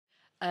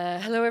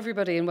Hello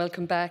everybody and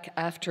welcome back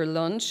after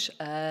lunch.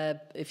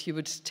 If you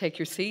would take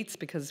your seats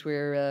because we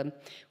have a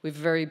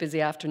very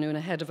busy afternoon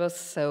ahead of us,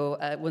 so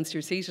once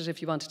you're seated,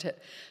 if you want to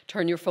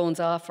turn your phones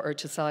off or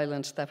to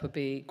silent, that would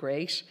be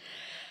great.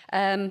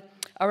 Our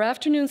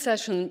afternoon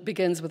session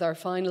begins with our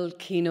final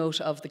keynote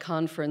of the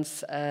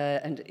conference,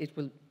 and it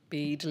will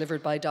be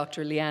delivered by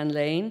Dr. Leeann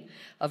Lane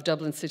of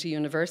Dublin City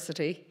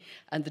University,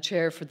 and the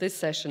chair for this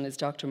session is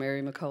Dr.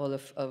 Mary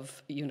McAuliffe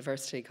of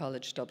University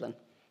College Dublin.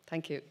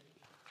 Thank you.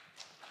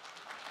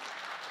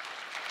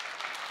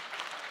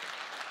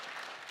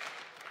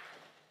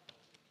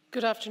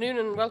 Good afternoon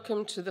and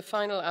welcome to the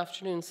final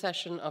afternoon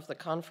session of the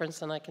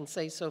conference, and I can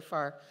say so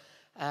far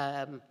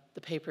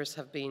the papers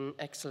have been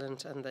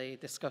excellent and the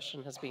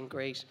discussion has been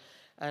great,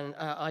 and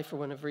I for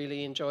one have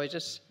really enjoyed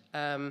it.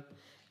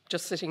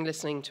 Just sitting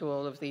listening to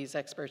all of these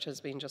experts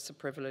has been just a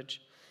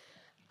privilege.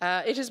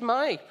 It is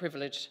my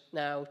privilege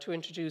now to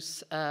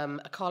introduce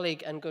a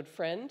colleague and good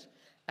friend,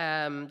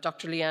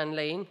 Dr. Leeann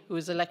Lane, who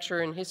is a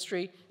lecturer in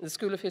history in the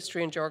School of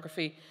History and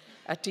Geography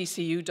at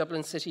DCU,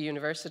 Dublin City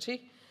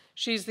University.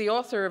 She's the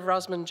author of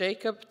Rosamund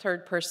Jacob,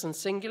 Third Person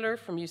Singular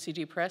from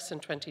UCD Press in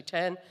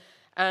 2010,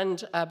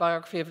 and a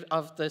biography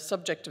of the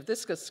subject of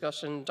this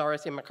discussion,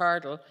 Dorothy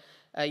Macardle,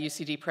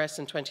 UCD Press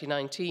in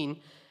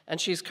 2019. And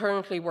she's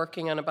currently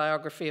working on a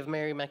biography of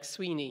Mary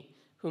McSweeney,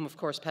 whom, of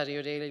course, Paddy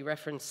O'Daly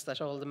referenced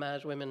that all the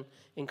mad women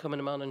in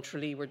Cumann and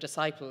Tralee were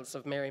disciples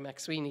of Mary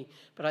McSweeney.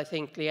 But I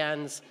think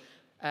Leeann's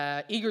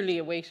eagerly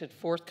awaited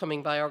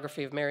forthcoming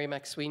biography of Mary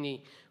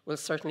McSweeney will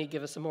certainly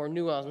give us a more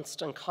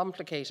nuanced and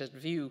complicated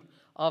view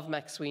of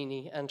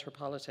McSweeney and her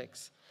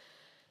politics.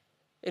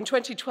 In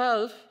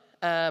 2012,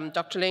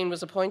 Dr. Lane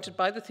was appointed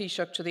by the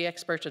Taoiseach to the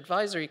Expert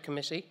Advisory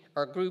Committee,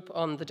 or group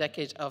on the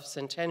Decade of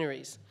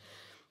Centenaries.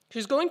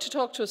 She's going to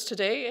talk to us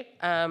today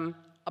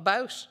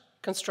about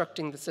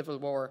Constructing the Civil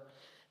War,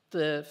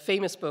 the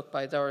famous book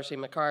by Dorothy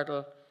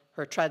Macardle,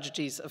 her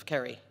Tragedies of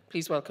Kerry.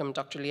 Please welcome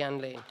Dr. Leeann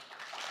Lane.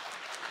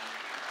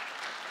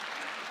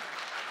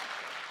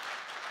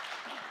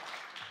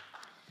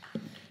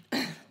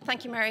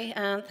 Thank you, Mary,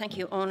 and thank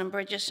you, Owen and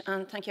Bridget,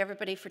 and thank you,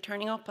 everybody, for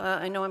turning up.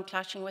 I know I'm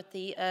clashing with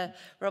the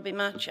rugby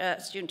match. A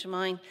student of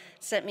mine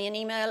sent me an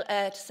email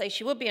to say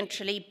she would be in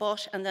Tralee,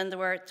 but, and then there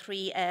were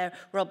 3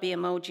 rugby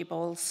emoji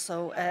balls,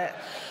 so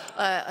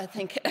I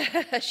think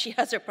she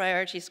has her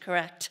priorities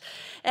correct.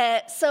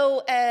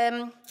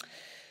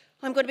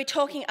 I'm going to be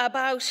talking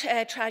about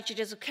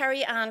Tragedies of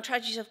Kerry, and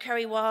Tragedies of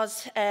Kerry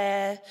was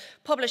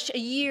published a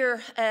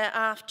year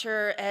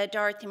after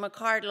Dorothy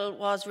Macardle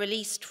was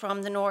released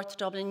from the North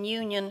Dublin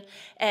Union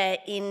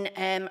in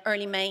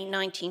early May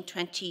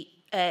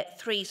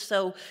 1923.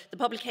 So the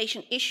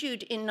publication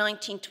issued in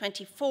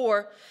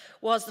 1924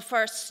 was the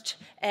first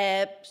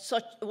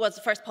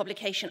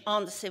publication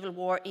on the Civil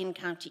War in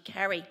County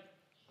Kerry.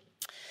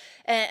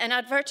 An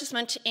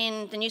advertisement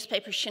in the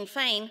newspaper Sinn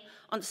Féin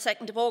on the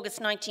 2nd of August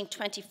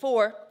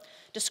 1924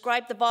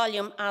 described the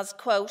volume as,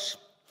 quote,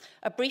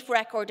 a brief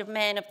record of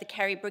men of the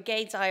Kerry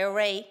Brigade's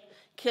IRA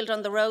killed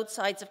on the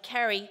roadsides of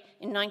Kerry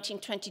in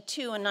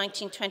 1922 and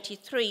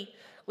 1923,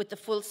 with the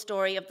full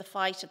story of the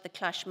fight at the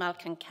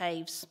Clashmalcan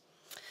Caves.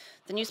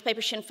 The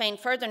newspaper Sinn Féin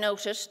further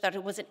noted that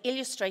it was an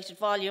illustrated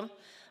volume,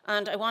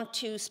 and I want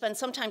to spend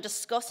some time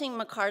discussing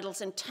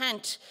Macardle's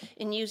intent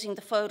in using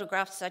the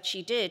photographs that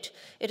she did.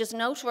 It is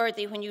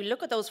noteworthy when you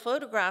look at those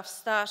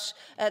photographs that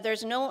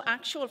there's no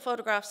actual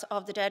photographs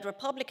of the dead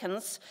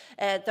Republicans.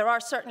 There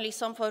are certainly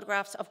some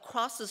photographs of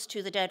crosses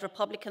to the dead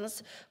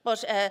Republicans,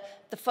 but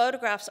the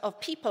photographs of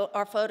people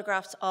are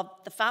photographs of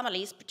the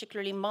families,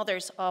 particularly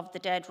mothers of the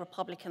dead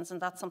Republicans, and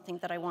that's something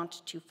that I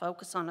want to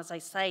focus on, as I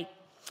say.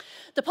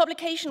 The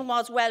publication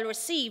was well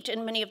received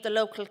in many of the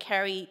local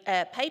Kerry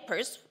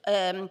papers.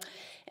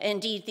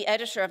 Indeed, the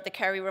editor of the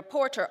Kerry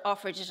Reporter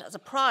offered it as a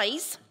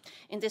prize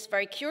in this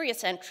very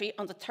curious entry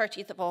on the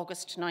 30th of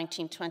August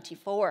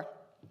 1924.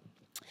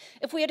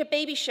 If we had a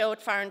baby show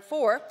at Farran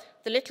 4,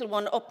 the little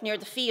one up near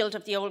the field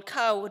of the old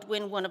cow would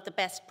win one of the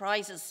best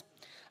prizes.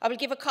 I will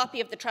give a copy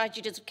of the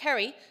Tragedies of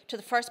Kerry to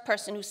the first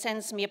person who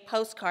sends me a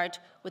postcard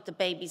with the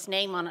baby's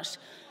name on it.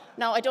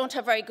 Now, I don't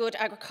have very good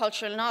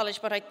agricultural knowledge,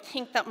 but I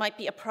think that might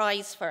be a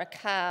prize for a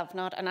calf,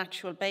 not an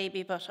actual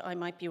baby, but I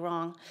might be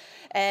wrong.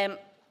 An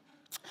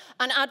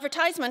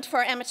advertisement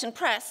for Emerton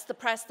Press, the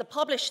press that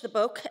published the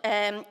book,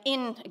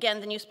 in,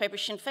 again, the newspaper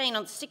Sinn Féin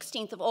on the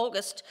 16th of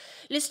August,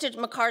 listed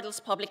Macardle's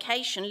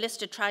publication,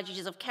 listed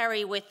Tragedies of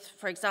Kerry with,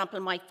 for example,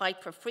 My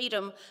Fight for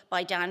Freedom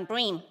by Dan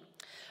Breen.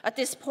 At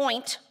this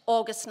point,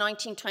 August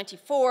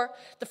 1924,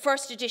 the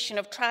first edition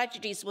of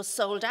Tragedies was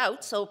sold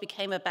out, so it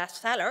became a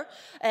bestseller,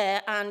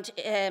 and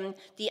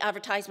the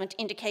advertisement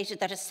indicated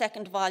that a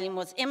second volume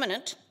was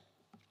imminent.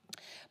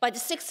 By the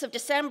 6th of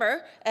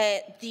December,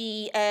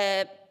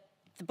 the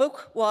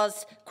book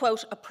was,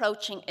 quote,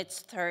 approaching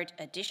its 3rd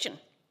edition.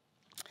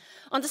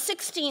 On the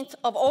 16th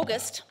of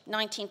August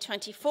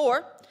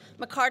 1924,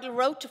 Macardle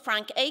wrote to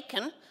Frank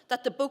Aiken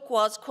that the book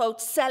was,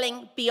 quote,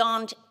 selling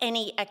beyond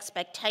any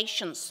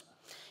expectations.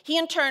 He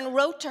in turn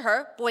wrote to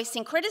her,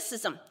 voicing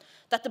criticism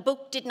that the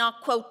book did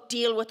not, quote,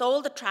 deal with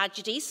all the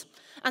tragedies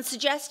and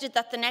suggested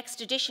that the next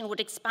edition would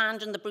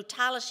expand on the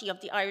brutality of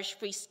the Irish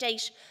Free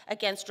State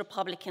against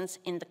Republicans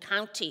in the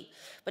county.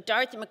 But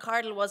Dorothy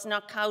Macardle was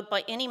not cowed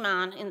by any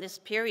man in this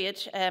period,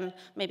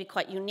 maybe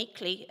quite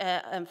uniquely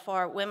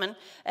for women,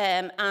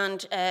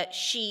 and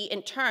she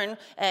in turn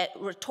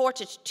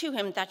retorted to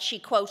him that she,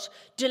 quote,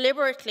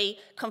 deliberately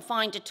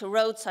confined it to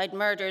roadside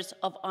murders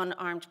of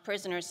unarmed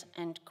prisoners,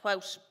 end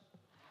quote.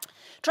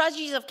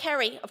 Tragedies of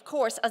Kerry, of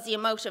course, as the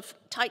emotive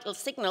title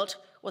signalled,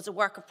 was a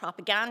work of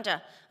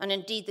propaganda, and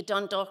indeed the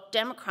Dundalk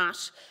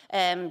Democrat,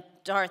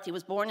 Dorothy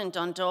was born in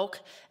Dundalk,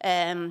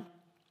 the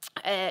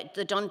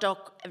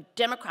Dundalk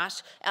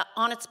Democrat,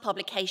 on its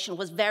publication,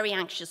 was very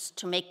anxious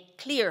to make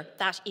clear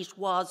that it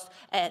was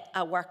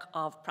a work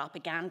of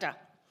propaganda.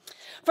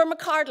 For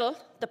Macardle,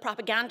 the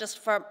propagandist,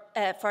 for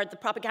the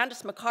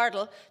propagandist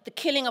Macardle, the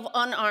killing of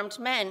unarmed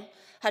men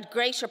had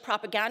greater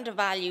propaganda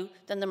value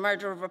than the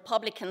murder of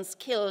Republicans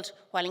killed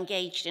while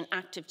engaged in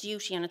active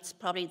duty, and it's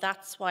probably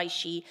that's why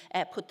she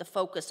put the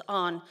focus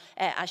on,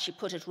 as she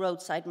put it,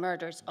 roadside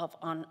murders of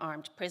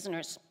unarmed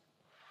prisoners.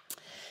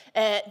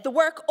 The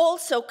work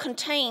also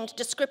contained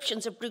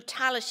descriptions of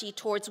brutality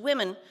towards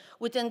women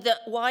within the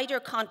wider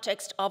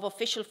context of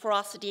official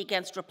ferocity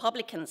against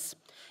Republicans.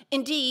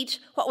 Indeed,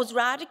 what was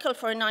radical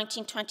for a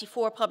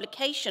 1924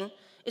 publication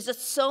is that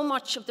so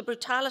much of the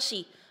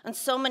brutality and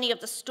so many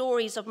of the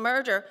stories of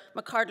murder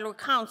Macardle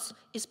recounts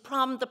is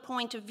from the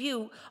point of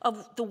view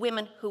of the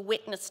women who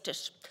witnessed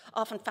it,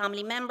 often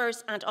family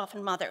members and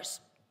often mothers.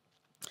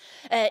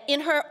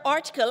 In her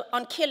article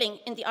on killing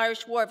in the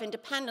Irish War of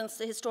Independence,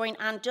 the historian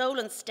Anne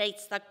Dolan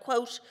states that,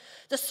 quote,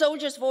 the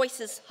soldiers'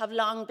 voices have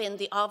long been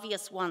the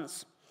obvious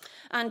ones.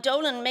 And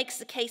Dolan makes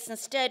the case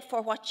instead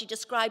for what she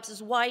describes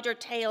as wider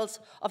tales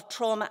of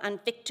trauma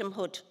and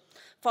victimhood.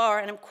 For,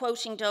 and I'm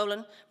quoting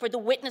Dolan, for the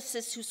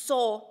witnesses who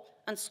saw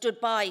and stood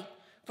by,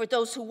 for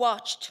those who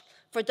watched,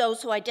 for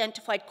those who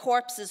identified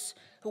corpses,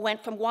 who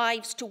went from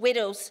wives to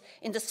widows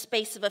in the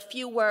space of a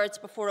few words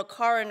before a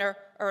coroner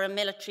or a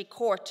military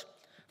court,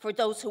 for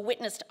those who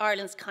witnessed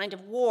Ireland's kind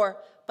of war,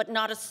 but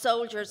not as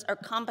soldiers or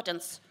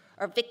combatants,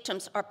 or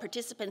victims or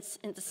participants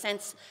in the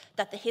sense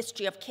that the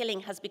history of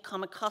killing has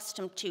become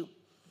accustomed to.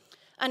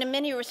 And in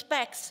many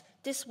respects,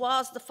 this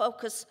was the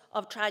focus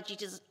of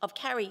Tragedies of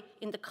Kerry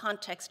in the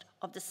context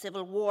of the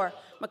Civil War.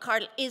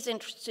 Macardle is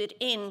interested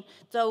in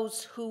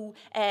those who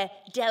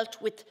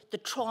dealt with the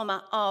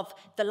trauma of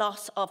the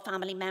loss of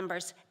family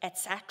members,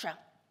 etc.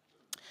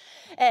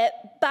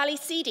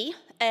 Ballyseedy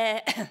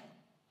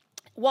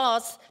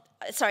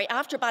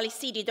after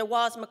Ballyseedy, there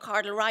was,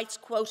 Macardle writes,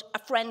 quote, a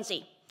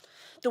frenzy.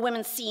 The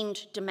women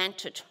seemed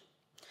demented,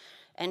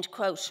 end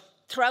quote.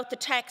 Throughout the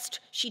text,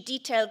 she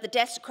detailed the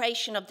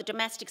desecration of the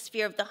domestic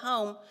sphere of the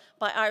home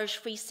by Irish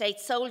Free State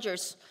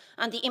soldiers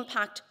and the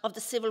impact of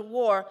the Civil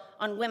War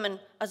on women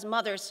as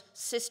mothers,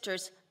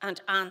 sisters and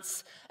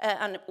aunts.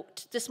 And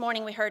this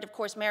morning we heard, of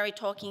course, Mary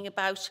talking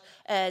about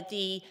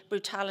the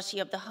brutality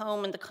of the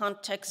home in the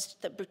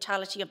context, the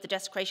brutality of the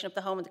desecration of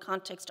the home in the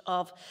context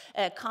of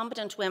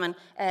combatant women.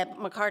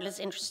 Macardle is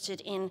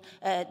interested in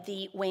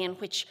the way in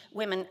which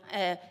women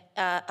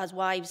as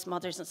wives,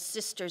 mothers and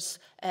sisters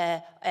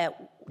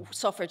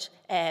suffered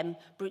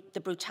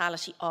the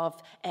brutality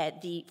of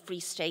the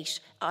Free State,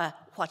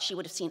 what she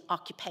would have seen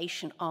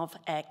occupation of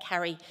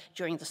Kerry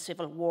during the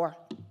Civil War.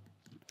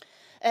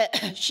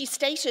 She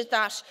stated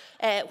that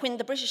when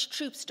the British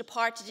troops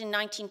departed in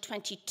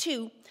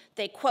 1922,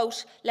 they,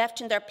 quote,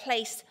 left in their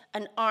place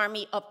an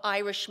army of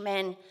Irish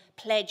men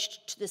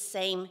pledged to the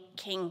same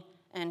king,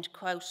 end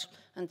quote.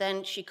 And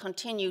then she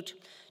continued,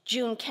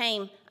 June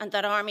came and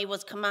that army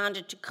was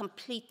commanded to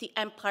complete the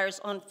Empire's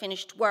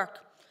unfinished work.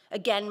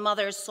 Again,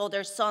 mothers saw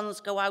their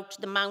sons go out to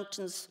the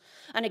mountains,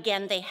 and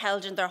again they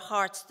held in their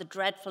hearts the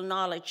dreadful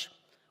knowledge,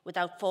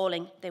 without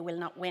falling, they will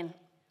not win.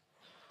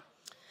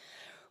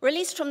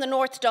 Released from the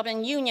North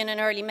Dublin Union in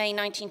early May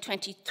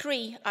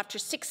 1923, after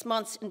 6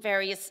 months in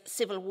various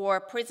Civil War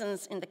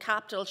prisons in the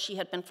capital, she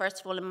had been, first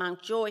of all, in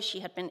Mountjoy.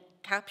 She had been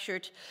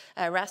captured,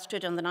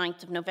 arrested on the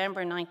 9th of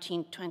November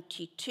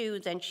 1922.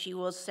 Then she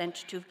was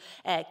sent to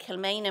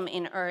Kilmainham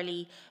in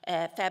early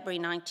February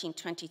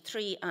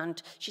 1923,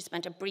 and she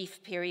spent a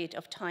brief period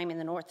of time in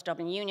the North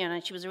Dublin Union.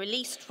 And she was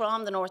released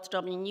from the North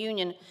Dublin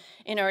Union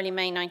in early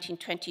May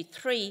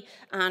 1923,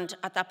 and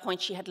at that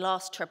point she had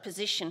lost her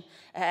position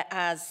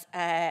as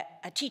a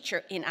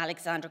teacher in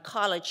Alexandra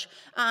College.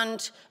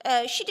 And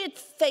she did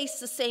face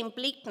the same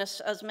bleakness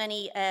as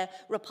many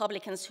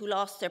Republicans who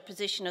lost their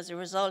position as a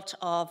result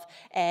of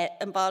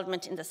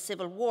involvement in the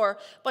Civil War,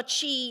 but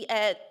she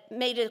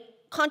made a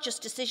conscious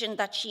decision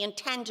that she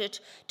intended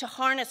to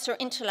harness her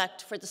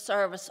intellect for the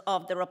service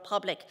of the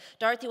Republic.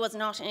 Dorothy was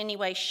not in any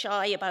way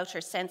shy about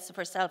her sense of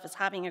herself as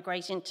having a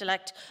great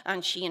intellect,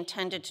 and she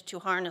intended to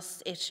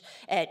harness it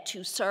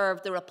to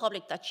serve the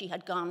Republic that she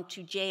had gone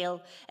to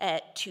jail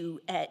to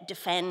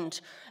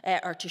defend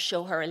or to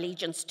show her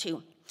allegiance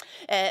to.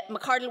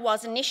 Macardle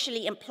was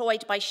initially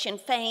employed by Sinn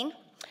Féin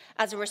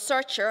as a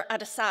researcher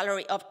at a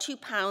salary of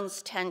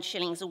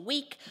 £2.10 a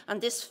week,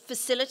 and this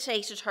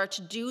facilitated her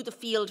to do the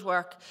field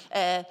work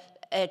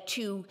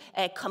to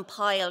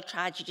compile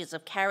Tragedies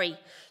of Kerry.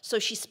 So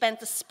she spent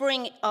the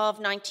spring of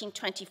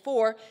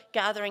 1924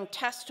 gathering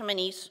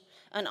testimonies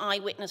and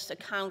eyewitness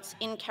accounts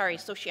in Kerry.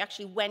 So she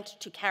actually went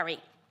to Kerry.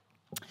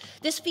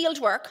 This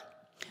fieldwork,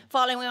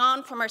 following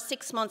on from her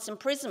 6 months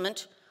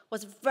imprisonment,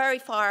 was very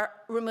far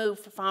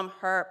removed from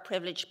her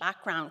privileged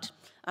background.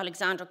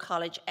 Alexandra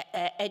College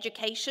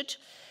educated.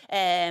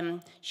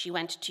 She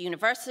went to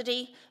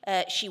university.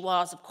 She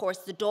was, of course,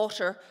 the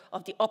daughter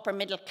of the upper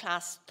middle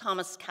class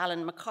Thomas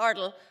Callan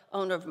Macardle,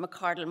 owner of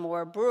Macardle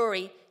Moor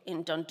Brewery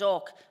in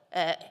Dundalk.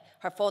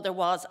 Her father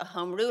was a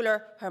home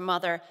ruler. Her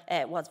mother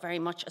was very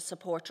much a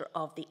supporter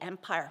of the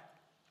empire.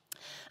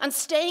 And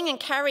staying in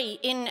Kerry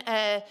in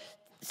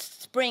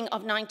spring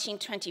of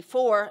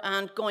 1924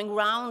 and going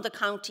round the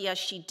county as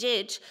she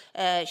did,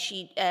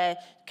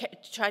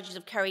 Tragedies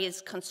of Kerry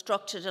is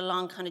constructed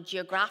along kind of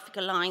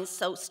geographical lines.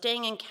 So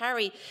staying in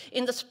Kerry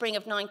in the spring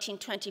of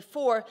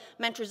 1924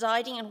 meant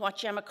residing in what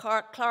Gemma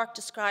Clark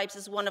describes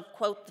as one of,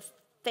 quote, the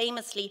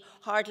famously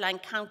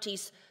hardline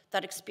counties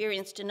that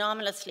experienced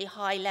anomalously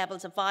high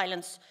levels of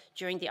violence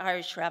during the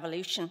Irish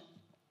Revolution.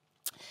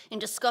 In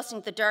discussing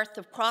the dearth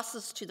of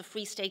crosses to the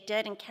Free State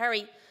dead in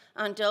Kerry,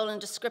 Anne Dolan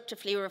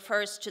descriptively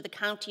refers to the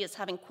county as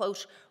having,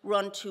 quote,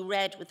 run too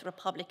red with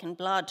Republican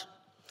blood.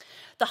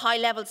 The high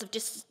levels of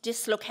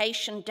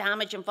dislocation,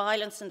 damage and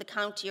violence in the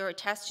county are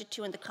attested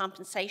to in the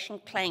compensation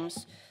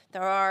claims.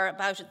 There are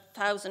about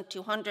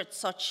 1,200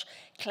 such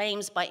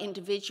claims by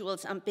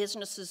individuals and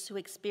businesses who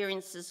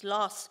experiences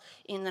loss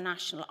in the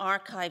National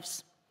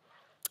Archives.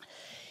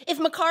 If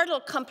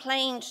Macardle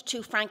complained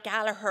to Frank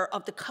Gallagher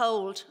of the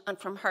cold and,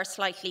 from her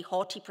slightly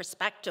haughty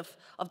perspective,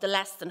 of the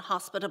less than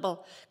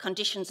hospitable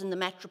conditions in the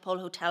Metropole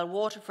Hotel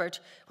Waterford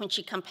when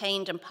she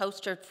campaigned and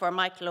postered for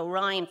Michael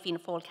O'Ryan, Fianna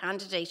Fáil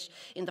candidate,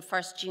 in the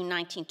 1st June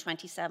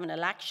 1927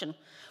 election,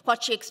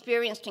 what she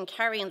experienced in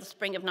Kerry in the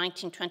spring of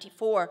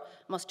 1924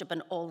 must have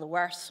been all the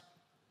worse.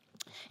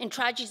 In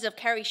Tragedies of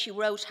Kerry, she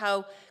wrote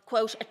how,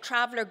 quote, a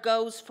traveller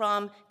goes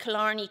from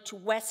Killarney to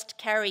West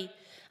Kerry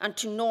and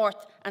to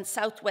North and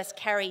Southwest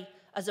Kerry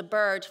as a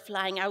bird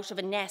flying out of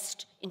a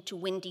nest into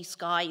windy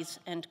skies,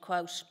 end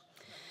quote.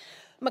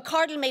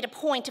 Macardle made a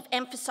point of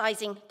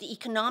emphasising the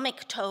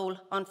economic toll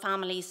on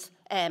families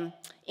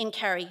in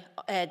Kerry,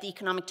 the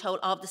economic toll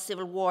of the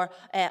Civil War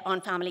on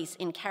families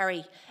in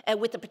Kerry,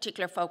 with a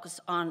particular focus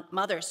on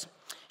mothers.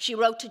 She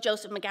wrote to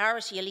Joseph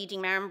McGarrity, a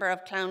leading member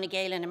of Clown na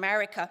Gael in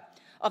America,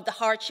 of the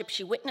hardship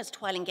she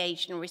witnessed while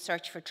engaged in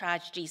research for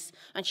tragedies,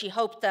 and she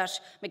hoped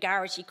that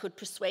McGarrity could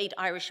persuade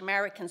Irish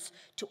Americans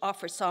to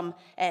offer some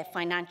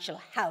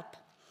financial help.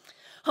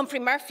 Humphrey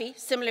Murphy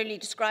similarly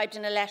described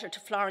in a letter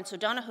to Florence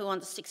O'Donoghue on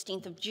the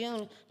 16th of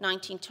June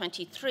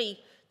 1923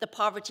 the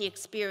poverty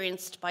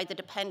experienced by the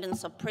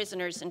dependents of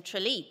prisoners in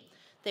Tralee.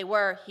 They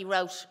were, he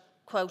wrote,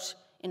 quote,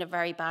 in a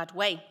very bad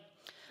way.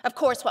 Of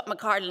course, what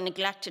Macardle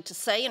neglected to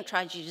say in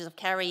Tragedies of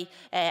Kerry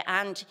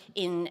and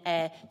in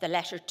the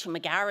letter to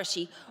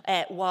McGarrity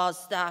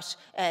was that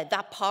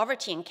that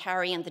poverty in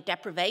Kerry and the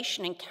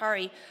deprivation in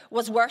Kerry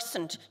was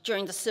worsened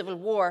during the Civil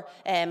War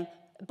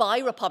by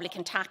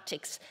Republican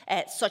tactics,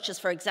 such as,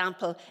 for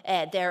example,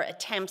 their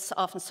attempts,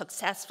 often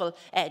successful,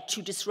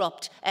 to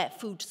disrupt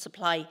food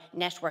supply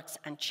networks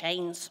and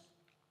chains.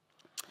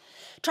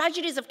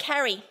 Tragedies of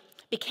Kerry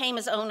became,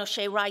 as Eoin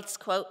O'Shea writes,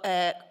 quote,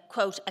 a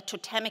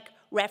totemic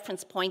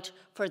reference point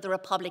for the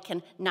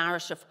Republican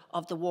narrative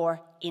of the war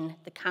in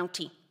the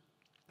county.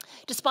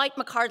 Despite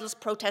Macardle's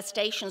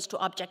protestations to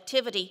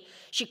objectivity,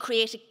 she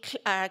created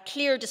a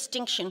clear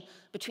distinction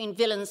between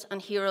villains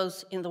and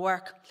heroes in the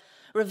work,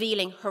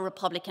 revealing her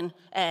Republican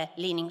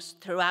leanings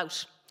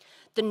throughout.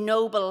 The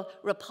noble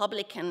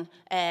Republican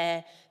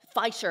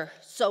fighter,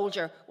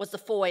 soldier, was the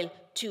foil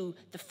to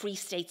the Free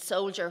State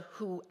soldier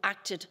who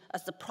acted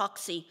as the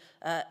proxy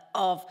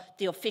of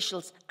the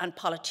officials and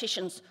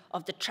politicians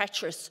of the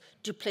treacherous,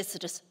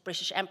 duplicitous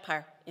British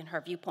Empire, in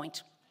her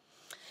viewpoint.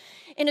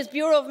 In his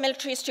Bureau of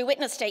Military History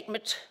witness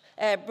statement,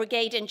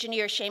 Brigade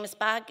Engineer Seamus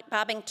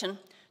Babington,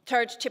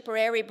 3rd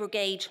Tipperary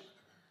Brigade,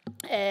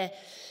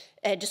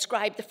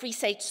 described the Free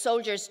State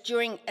soldiers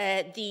during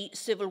the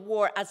Civil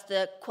War as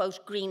the,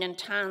 quote, green and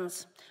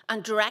tans,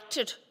 and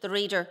directed the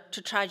reader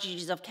to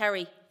Tragedies of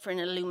Kerry for an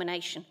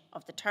illumination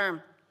of the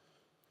term.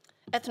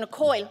 Ethna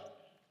Coyle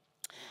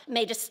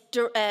made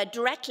a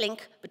direct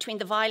link between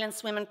the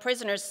violence women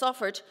prisoners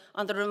suffered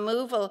on the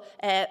removal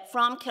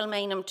from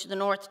Kilmainham to the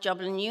North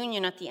Dublin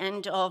Union at the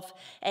end of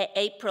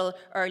April,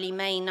 early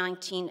May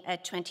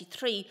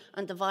 1923,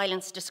 and the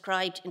violence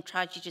described in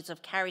Tragedies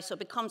of Kerry. So it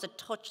becomes a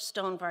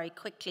touchstone very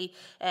quickly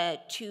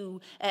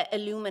to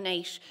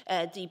illuminate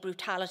the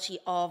brutality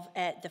of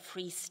the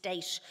Free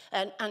State,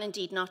 and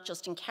indeed not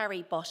just in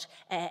Kerry but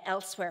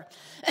elsewhere.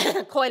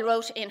 Coyle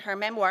wrote in her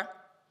memoir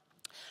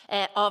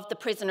of the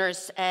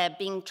prisoners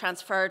being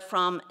transferred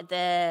from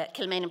the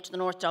Kilmainham to the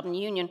North Dublin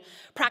Union,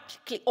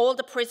 practically all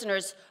the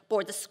prisoners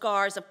bore the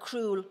scars of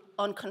cruel,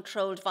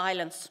 uncontrolled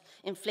violence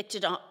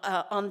inflicted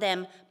on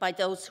them by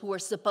those who were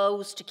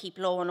supposed to keep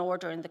law and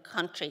order in the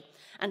country.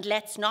 And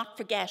let's not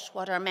forget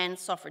what our men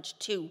suffered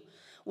too.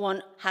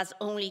 one has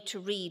only to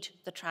read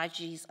the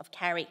Tragedies of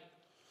Kerry.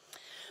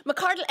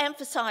 Macardle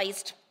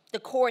emphasised the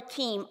core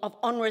theme of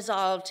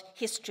unresolved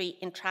history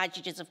in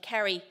Tragedies of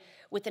Kerry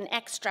with an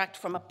extract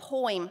from a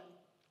poem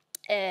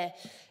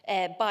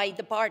by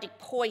the bardic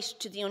poet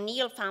to the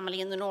O'Neill family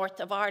in the north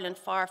of Ireland,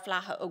 Far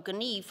Flaha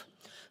O'Gonieve,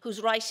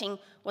 whose writing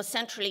was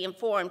centrally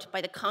informed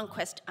by the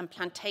conquest and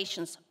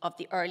plantations of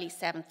the early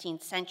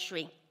 17th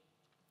century.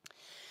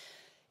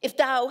 If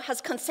thou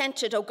hast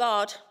consented, O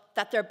God,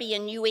 that there be a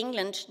New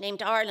England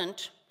named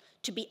Ireland,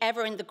 to be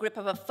ever in the grip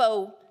of a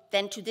foe,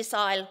 then to this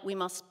isle we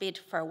must bid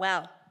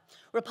farewell.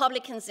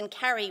 Republicans in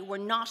Kerry were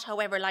not,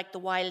 however, like the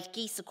wild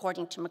geese,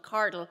 according to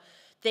Macardle.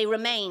 They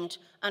remained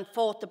and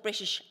fought the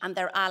British and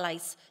their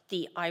allies,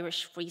 the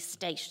Irish Free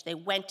State. They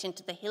went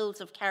into the hills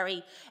of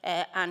Kerry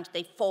and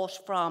they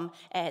fought from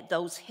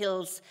those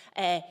hills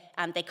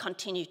and they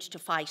continued to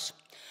fight.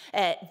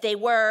 They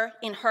were,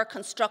 in her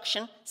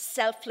construction,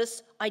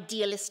 selfless,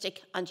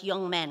 idealistic and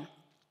young men.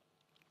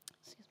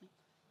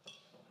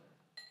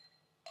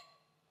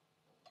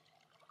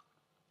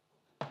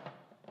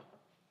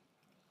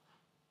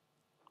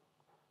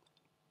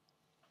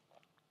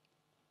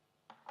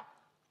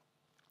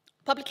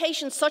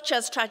 Publications such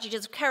as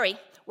Tragedies of Kerry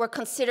were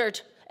considered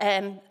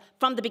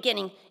from the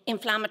beginning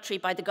inflammatory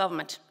by the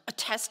government, a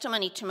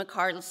testimony to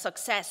Macardle's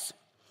success.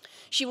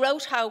 She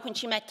wrote how when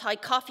she met Ty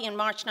Coffey in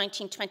March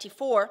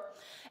 1924,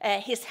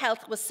 his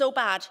health was so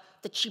bad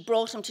that she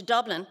brought him to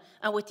Dublin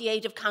and with the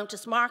aid of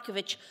Countess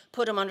Markievicz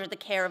put him under the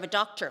care of a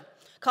doctor.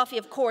 Coffey,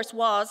 of course,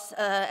 was,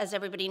 as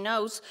everybody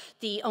knows,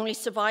 the only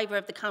survivor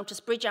of the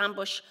Countess Bridge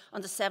ambush on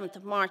the 7th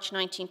of March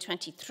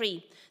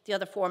 1923. The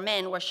other 4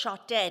 men were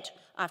shot dead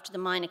after the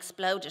mine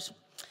exploded.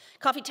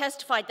 Coffey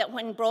testified that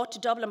when brought to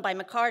Dublin by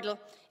Macardle,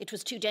 it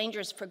was too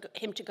dangerous for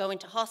him to go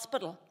into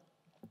hospital.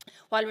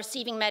 While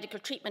receiving medical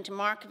treatment in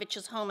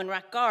Markievicz's home in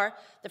Rathgar,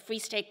 the Free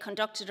State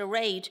conducted a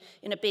raid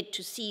in a bid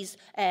to seize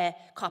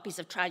copies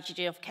of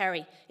Tragedy of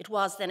Kerry. It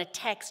was then a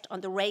text on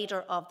the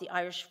radar of the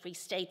Irish Free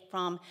State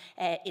from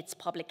its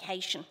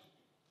publication.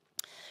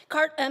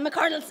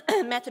 Macardle's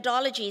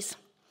methodologies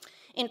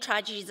in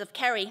Tragedies of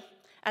Kerry,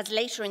 as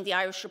later in the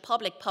Irish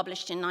Republic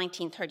published in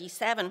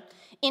 1937,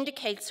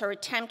 indicates her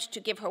attempt to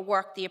give her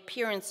work the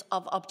appearance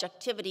of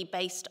objectivity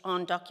based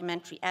on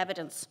documentary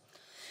evidence.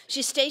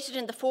 She stated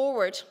in the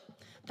foreword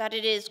that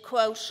it is,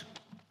 quote,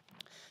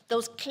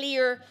 those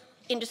clear,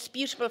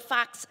 indisputable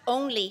facts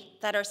only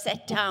that are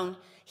set down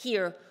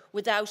here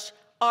without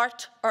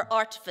art or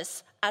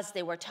artifice as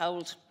they were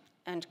told,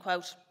 end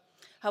quote.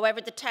 However,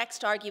 the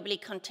text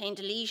arguably contained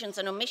elisions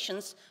and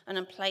omissions and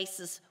in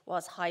places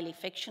was highly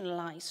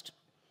fictionalised.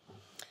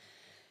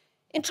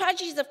 In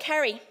Tragedies of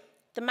Kerry,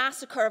 the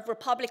massacre of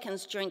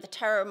Republicans during the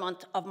terror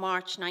month of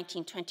March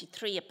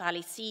 1923 at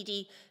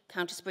Ballyseedy,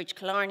 Countess Bridge,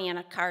 Killarney and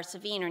at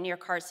Carsaveen or near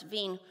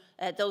Carsaveen,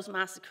 those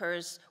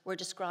massacres were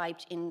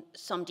described in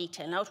some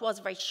detail. Now, it was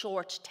a very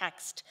short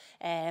text.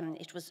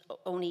 It was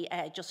only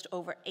just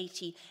over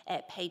 80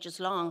 pages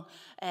long,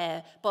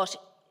 but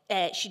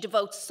she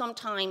devotes some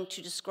time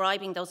to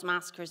describing those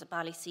massacres at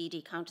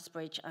Ballyseedy, Countess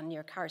Bridge and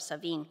near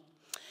Carsaveen.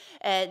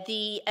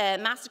 The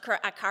massacre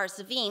at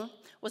Carsaveen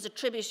was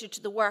attributed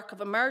to the work of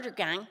a murder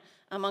gang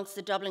amongst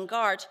the Dublin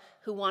Guard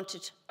who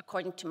wanted,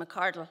 according to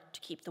Macardle, to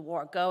keep the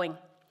war going.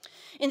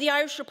 In the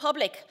Irish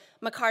Republic,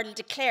 Macardle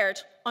declared,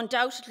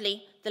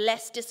 undoubtedly, the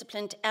less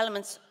disciplined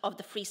elements of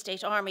the Free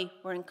State Army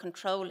were in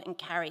control in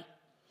Kerry.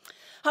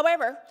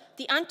 However,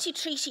 the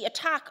anti-treaty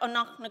attack on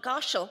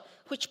Knocknagoshel,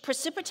 which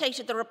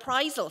precipitated the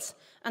reprisals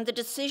and the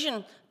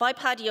decision by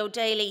Paddy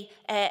O'Daly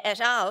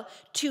et al.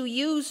 To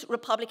use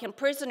Republican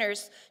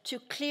prisoners to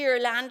clear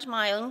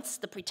landmines,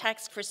 the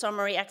pretext for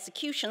summary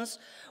executions,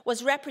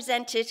 was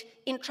represented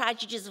in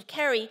Tragedies of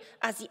Kerry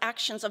as the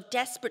actions of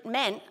desperate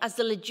men, as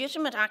the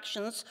legitimate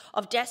actions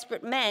of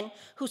desperate men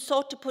who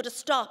sought to put a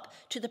stop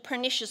to the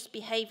pernicious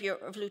behaviour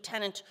of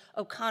Lieutenant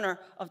O'Connor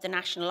of the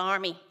National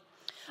Army.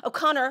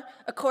 O'Connor,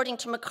 according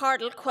to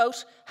Macardle,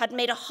 quote, had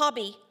made a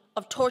hobby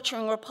of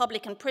torturing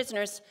Republican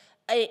prisoners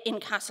in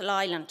Castle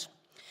Island.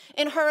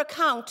 In her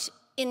account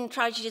in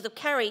Tragedies of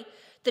Kerry,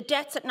 the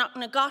deaths at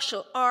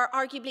Knocknagoshel are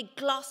arguably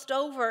glossed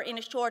over in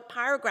a short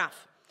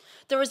paragraph.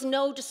 There is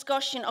no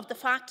discussion of the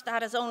fact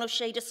that, as Eoin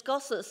O'Shea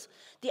discusses,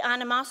 the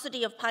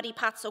animosity of Paddy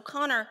Pats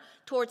O'Connor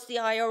towards the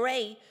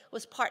IRA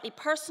was partly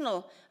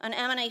personal and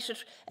emanated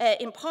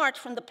in part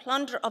from the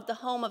plunder of the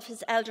home of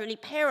his elderly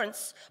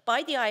parents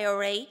by the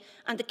IRA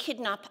and the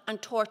kidnap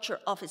and torture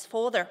of his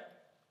father.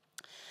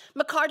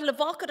 Macardle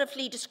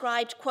evocatively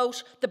described,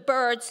 quote, the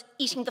birds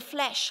eating the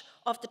flesh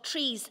of the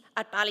trees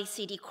at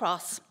Ballyseedy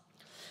Cross,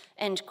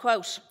 end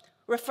quote.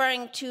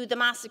 Referring to the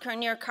massacre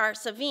near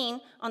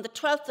Carsaveen on the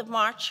 12th of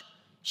March,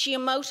 she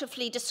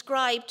emotively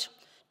described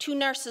 2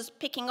 nurses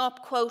picking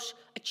up, quote,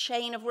 a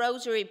chain of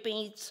rosary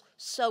beads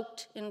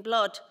soaked in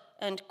blood,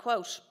 end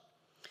quote.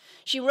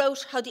 She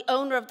wrote how the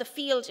owner of the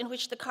field in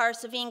which the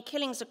Carsaveen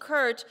killings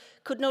occurred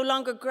could no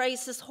longer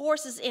graze his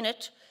horses in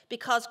it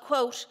because,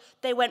 quote,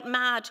 they went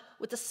mad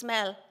with the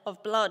smell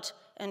of blood,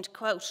 end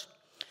quote.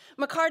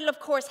 Macardle, of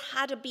course,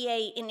 had a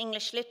BA in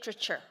English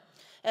literature.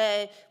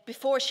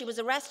 Before she was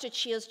arrested,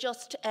 she has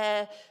just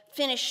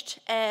finished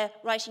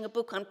writing a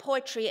book on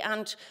poetry,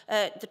 and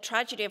the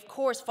tragedy, of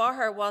course, for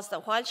her was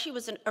that while she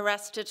was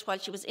arrested, while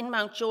she was in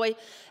Mountjoy,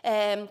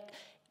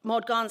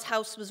 Maud Gonne's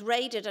house was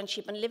raided, and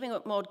she'd been living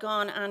with Maud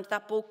Gonne, and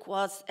that book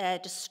was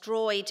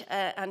destroyed,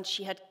 and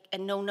she had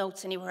no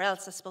notes anywhere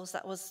else. I suppose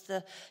that was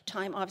the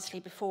time, obviously,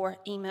 before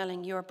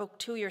emailing your book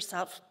to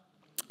yourself.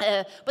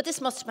 But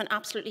this must have been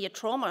absolutely a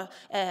trauma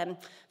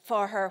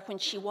for her when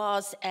she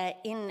was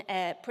in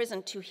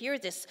prison to hear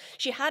this.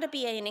 She had a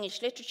BA in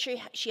English literature.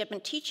 She had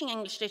been teaching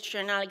English literature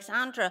in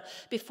Alexandra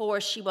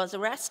before she was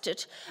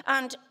arrested.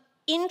 And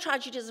in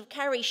Tragedies of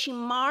Kerry, she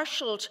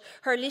marshalled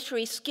her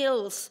literary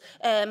skills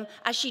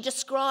as she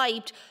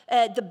described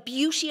the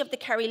beauty of the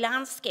Kerry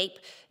landscape,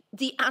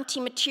 the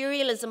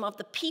anti-materialism of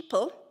the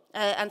people,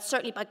 and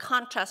certainly by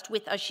contrast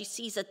with, as she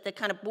sees it, the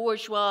kind of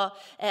bourgeois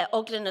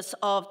ugliness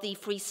of the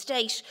Free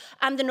State,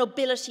 and the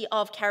nobility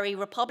of Kerry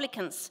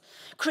Republicans.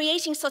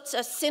 Creating such a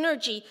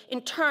synergy,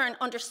 in turn,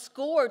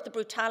 underscored the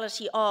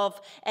brutality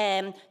of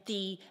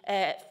the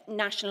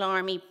National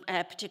Army,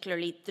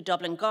 particularly the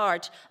Dublin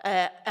Guard,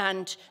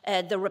 and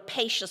the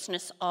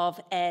rapaciousness of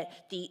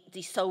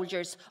the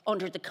soldiers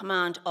under the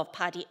command of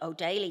Paddy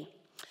O'Daly.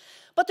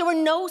 But there were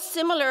no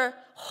similar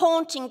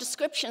haunting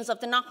descriptions of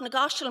the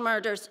Knocknagoshel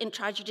murders in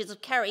Tragedies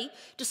of Kerry,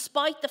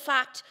 despite the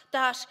fact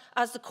that,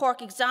 as the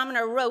Cork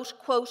Examiner wrote,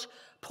 quote,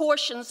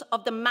 portions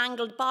of the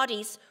mangled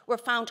bodies were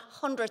found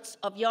hundreds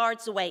of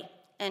yards away,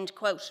 end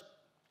quote.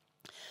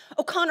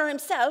 O'Connor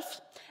himself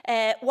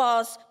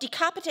was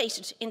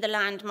decapitated in the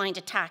landmine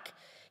attack.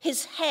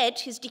 His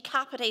head, his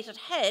decapitated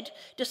head,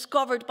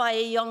 discovered by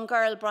a young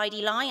girl,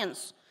 Bridie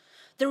Lyons.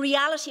 The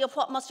reality of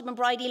what must have been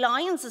Bridie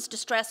Lyons'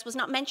 distress was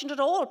not mentioned at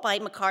all by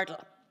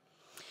Macardle.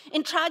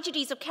 In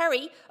Tragedies of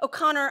Kerry,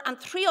 O'Connor and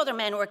 3 other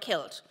men were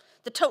killed.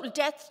 The total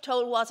death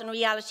toll was in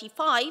reality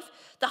 5,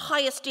 the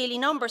highest daily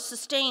number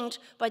sustained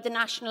by the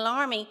National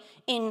Army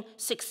in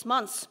 6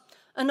 months.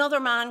 Another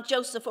man,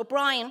 Joseph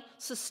O'Brien,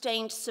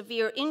 sustained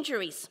severe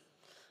injuries.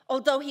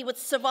 Although he would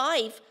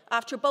survive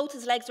after both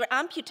his legs were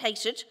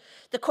amputated,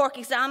 the Cork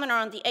Examiner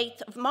on the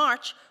 8th of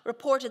March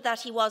reported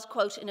that he was,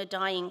 quote, in a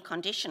dying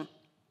condition.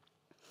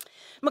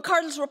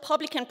 Macardle's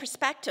Republican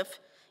perspective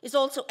is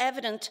also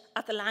evident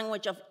at the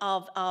language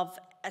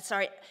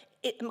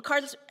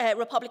Macardle's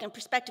Republican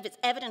perspective is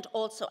evident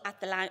also at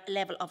the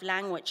level of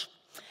language.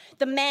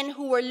 The men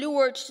who were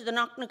lured to the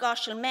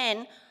Knocknagoshel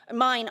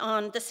mine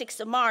on the 6th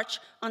of March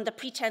on the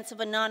pretense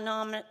of an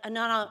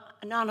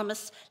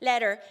anonymous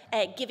letter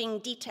giving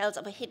details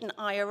of a hidden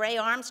IRA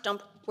arms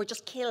dump were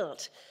just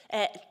killed.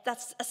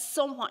 That's a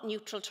somewhat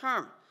neutral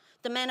term.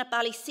 The men at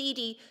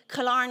Ballyseedy,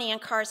 Killarney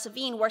and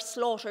Carsaveen were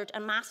slaughtered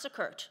and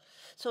massacred.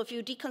 So if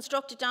you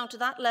deconstruct it down to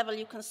that level,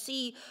 you can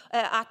see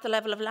at the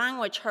level of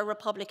language her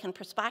Republican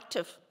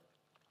perspective.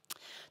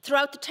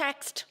 Throughout the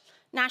text,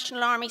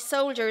 National Army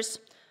soldiers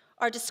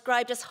are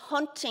described as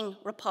hunting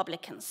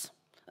Republicans.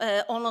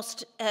 They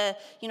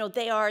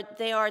are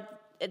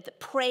the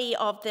prey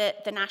of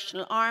the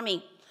National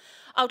Army.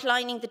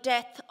 Outlining the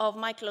death of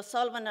Michael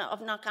O'Sullivan of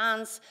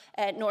Knockans,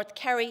 North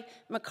Kerry,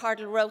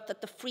 Macardle wrote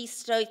that the Free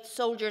State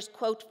soldiers,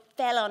 quote,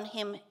 fell on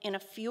him in a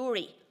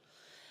fury.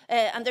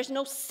 And there's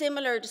no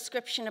similar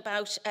description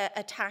about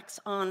attacks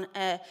on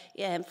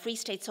Free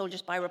State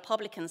soldiers by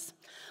Republicans.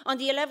 On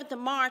the 11th of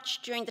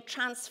March, during the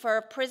transfer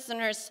of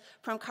prisoners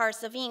from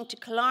Carsaveen to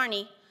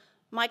Killarney,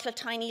 Michael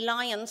Tiny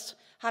Lyons,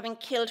 having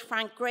killed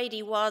Frank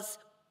Grady, was,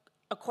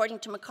 according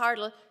to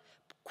Macardle,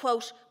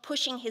 quote,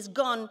 pushing his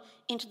gun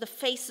into the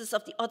faces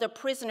of the other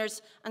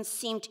prisoners and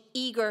seemed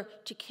eager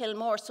to kill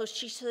more. So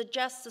she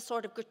suggests a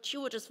sort of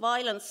gratuitous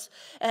violence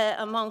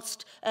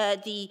amongst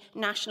the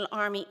National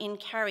Army in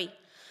Kerry.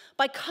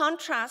 By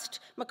contrast,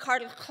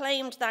 Macardle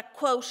claimed that,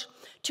 quote,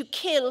 to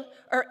kill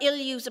or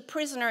ill-use a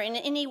prisoner in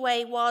any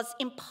way was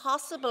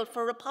impossible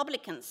for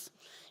Republicans.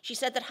 She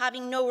said that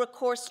having no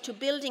recourse to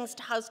buildings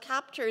to house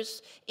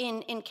captors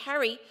in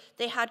Kerry,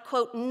 they had,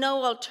 quote,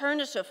 no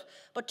alternative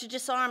but to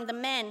disarm the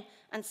men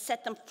and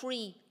set them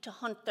free to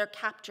hunt their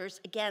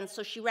captors again.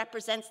 So she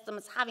represents them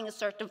as having a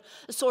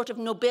sort of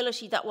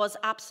nobility that was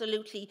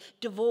absolutely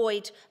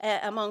devoid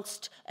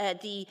amongst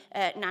the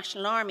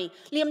National Army.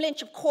 Liam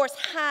Lynch, of course,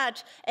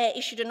 had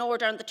issued an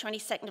order on the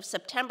 22nd of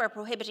September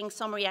prohibiting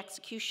summary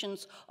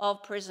executions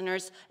of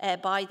prisoners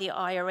by the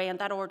IRA, and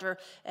that order,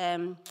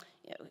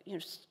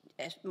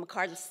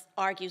 Macardle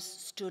argues,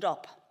 stood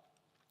up.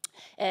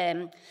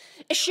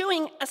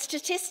 Eschewing a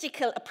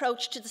statistical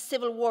approach to the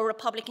Civil War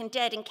Republican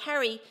dead in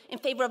Kerry in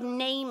favour of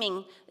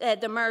naming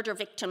the murder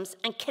victims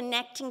and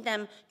connecting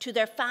them to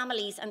their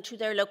families and to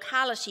their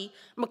locality,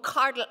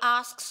 Macardle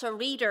asks her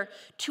reader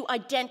to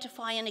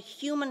identify on a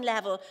human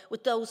level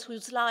with those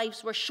whose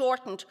lives were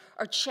shortened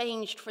or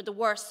changed for the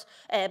worse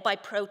by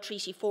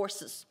pro-treaty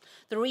forces.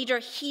 The reader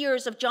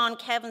hears of John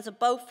Kevins of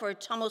Beaufort,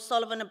 Tom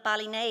O'Sullivan of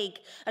Ballynaig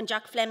and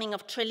Jack Fleming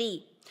of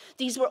Tralee.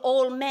 These were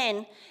all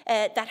men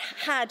that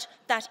had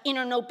that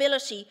inner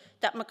nobility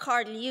that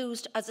Macardle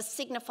used as a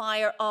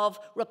signifier of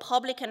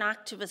Republican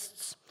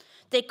activists.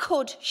 They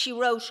could, she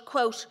wrote,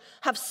 quote,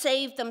 have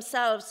saved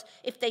themselves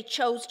if they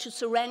chose to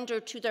surrender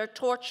to their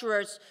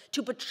torturers,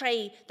 to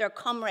betray their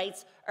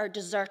comrades or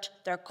desert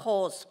their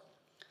cause.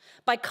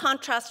 By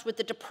contrast with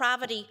the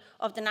depravity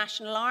of the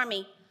National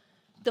Army,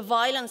 the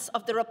violence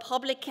of the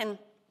Republican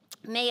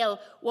male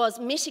was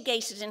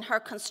mitigated in her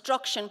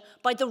construction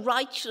by the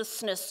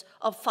righteousness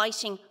of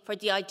fighting for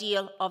the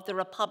ideal of the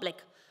Republic.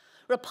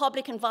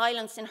 Republican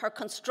violence in her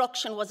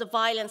construction was a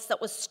violence that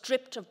was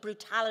stripped of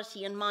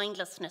brutality and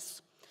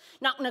mindlessness.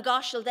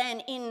 Knocknagoshel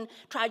then, in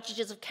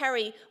Tragedies of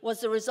Kerry,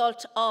 was the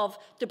result of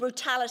the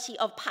brutality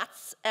of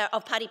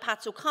Paddy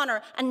Pats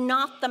O'Connor and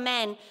not the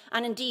men,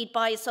 and indeed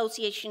by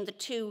association the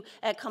two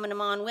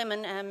Cumann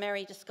women,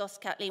 Mary discussed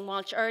Kathleen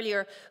Walsh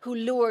earlier, who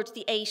lured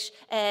the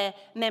 8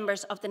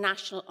 members of the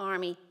National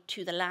Army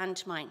to the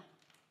landmine.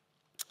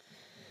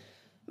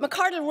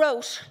 Macardle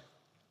wrote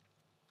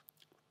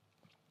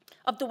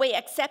of the way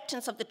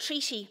acceptance of the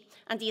treaty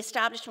and the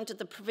establishment of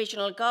the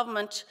provisional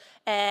government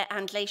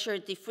and later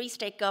the Free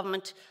State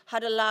government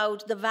had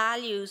allowed the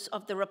values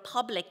of the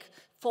Republic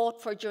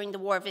fought for during the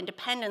War of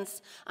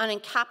Independence and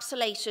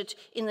encapsulated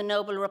in the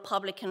noble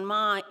Republican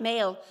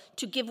male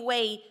to give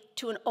way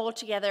to an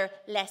altogether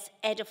less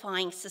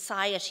edifying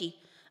society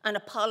and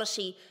a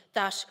policy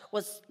that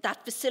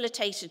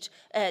facilitated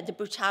the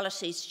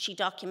brutalities she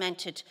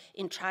documented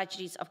in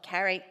Tragedies of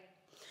Kerry.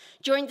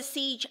 During the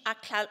siege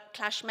at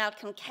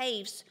Clashmalcolm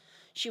Caves,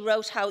 she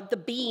wrote how the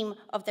beam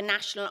of the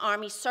National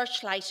Army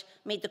searchlight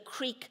made the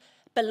creek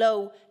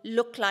below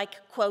look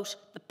like, quote,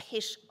 the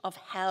pit of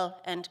hell,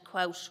 end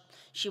quote.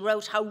 She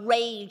wrote how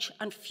rage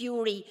and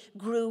fury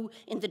grew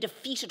in the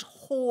defeated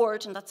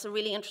horde, and that's a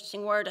really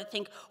interesting word, I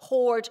think,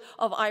 horde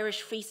of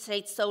Irish Free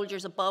State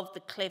soldiers above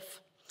the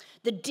cliff.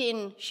 The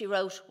din, she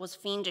wrote, was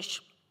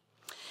fiendish.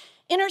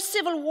 In her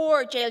Civil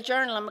War jail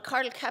journal, and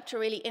Macardle kept a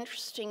really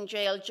interesting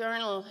jail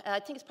journal, I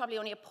think it's probably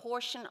only a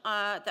portion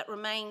that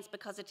remains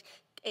because it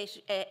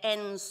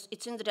ends,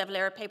 it's in the De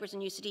Valera papers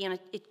in UCD, and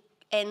it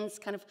ends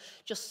kind of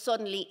just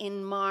suddenly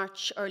in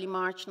March, early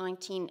March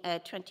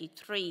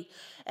 1923.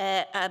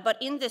 But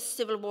in this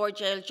Civil War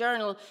jail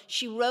journal,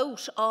 she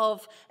wrote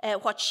of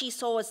what she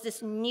saw as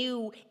this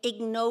new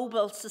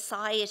ignoble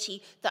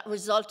society that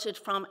resulted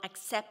from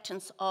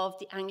acceptance of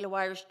the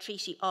Anglo-Irish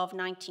Treaty of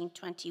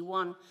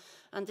 1921.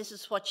 And this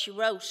is what she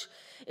wrote.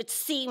 It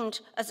seemed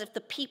as if the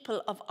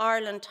people of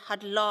Ireland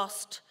had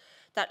lost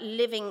that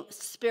living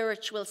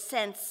spiritual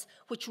sense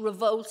which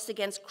revolts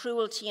against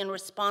cruelty and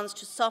responds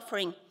to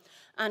suffering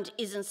and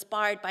is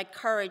inspired by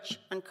courage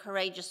and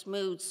courageous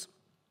moods.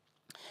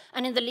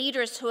 And in the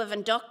leaders who have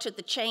inducted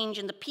the change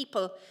in the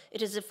people,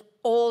 it is as if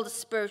all the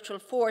spiritual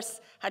force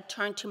had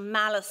turned to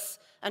malice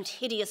and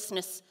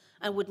hideousness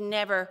and would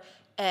never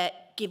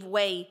give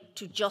way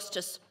to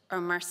justice or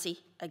mercy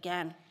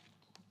again.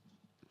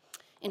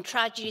 In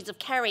Tragedies of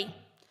Kerry,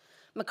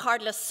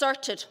 Macardle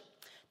asserted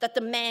that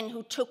the men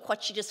who took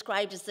what she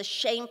described as the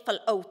shameful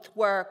oath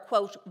were,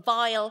 quote,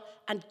 vile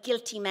and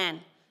guilty men,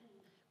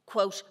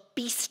 quote,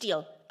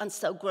 bestial and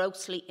so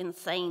grossly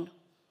insane.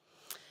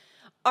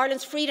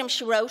 Ireland's freedom,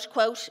 she wrote,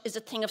 quote, is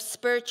a thing of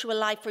spiritual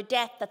life or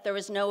death that there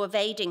is no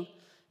evading.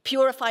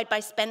 Purified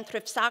by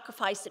spendthrift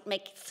sacrifice, it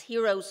makes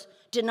heroes.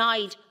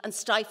 Denied and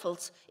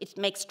stifles, it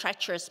makes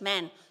treacherous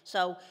men.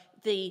 So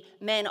the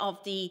men of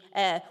the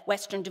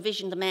Western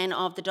Division, the men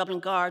of the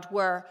Dublin Guard,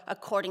 were,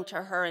 according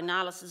to her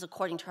analysis,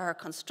 according to her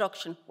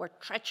construction, were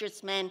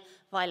treacherous men,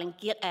 violent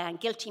and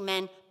guilty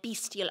men,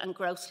 bestial and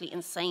grossly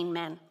insane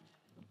men.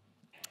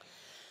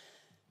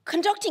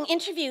 Conducting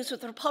interviews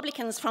with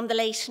Republicans from the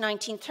late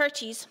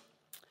 1930s,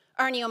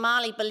 Ernie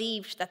O'Malley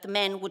believed that the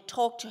men would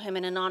talk to him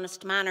in an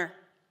honest manner.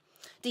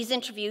 These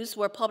interviews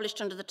were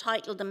published under the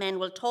title, The Men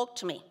Will Talk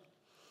to Me.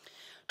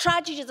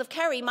 Tragedies of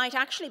Kerry might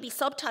actually be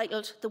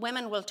subtitled, The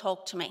Women Will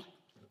Talk to Me.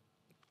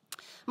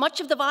 Much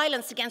of the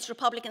violence against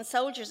Republican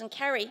soldiers in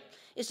Kerry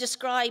is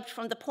described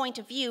from the point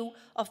of view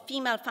of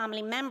female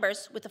family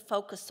members with a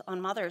focus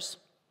on mothers.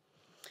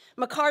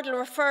 Macardle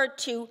referred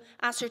to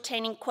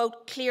ascertaining,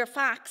 quote, clear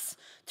facts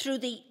through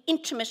the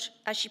intimate,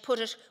 as she put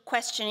it,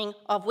 questioning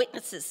of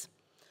witnesses.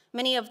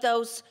 Many of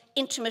those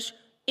intimate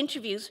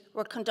interviews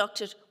were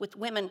conducted with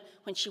women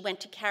when she went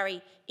to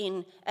Kerry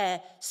in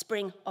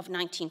spring of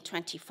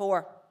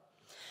 1924.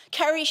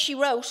 Kerry, she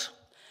wrote,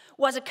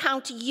 was a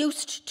county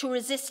used to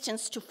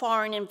resistance to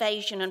foreign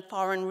invasion and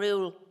foreign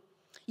rule.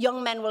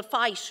 Young men will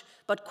fight,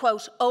 but,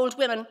 quote,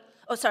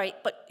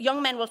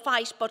 young men will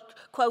fight, but,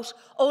 quote,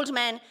 old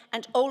men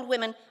and old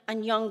women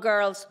and young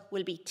girls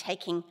will be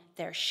taking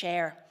their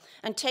share.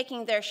 And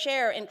taking their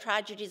share in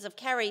Tragedies of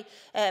Kerry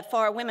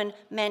for women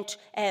meant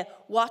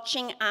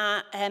watching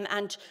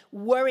and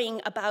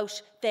worrying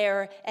about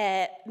their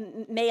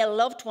male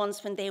loved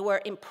ones when they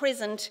were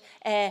imprisoned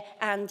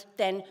and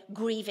then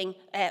grieving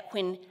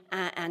when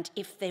and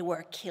if they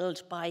were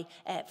killed by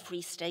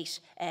Free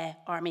State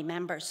Army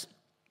members.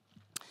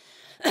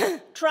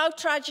 Throughout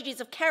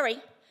Tragedies of Kerry,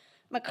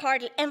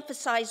 Macardle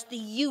emphasised the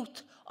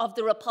youth of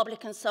the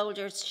Republican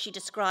soldiers she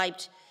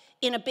described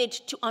in a bid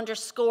to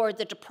underscore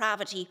the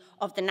depravity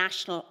of the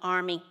National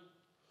Army.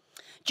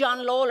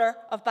 John Lawler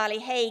of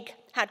Ballyhaig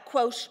had,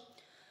 quote,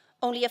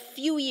 only a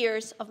few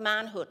years of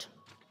manhood.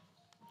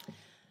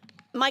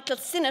 Michael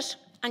Sinnott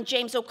and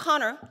James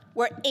O'Connor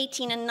were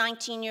 18 and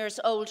 19 years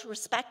old,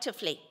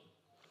 respectively.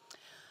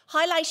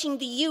 Highlighting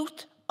the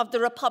youth of the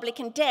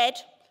Republican dead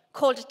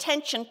called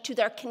attention to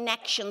their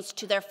connections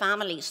to their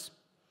families,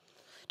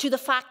 to the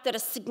fact that a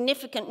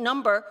significant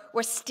number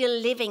were still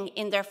living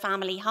in their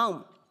family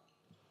home.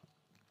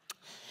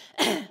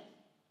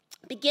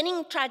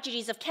 Beginning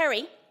Tragedies of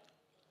Kerry,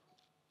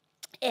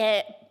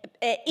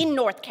 in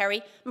North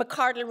Kerry,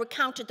 Macardle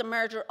recounted the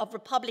murder of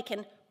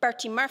Republican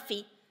Bertie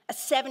Murphy, a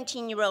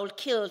 17-year-old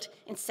killed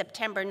in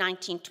September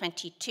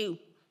 1922.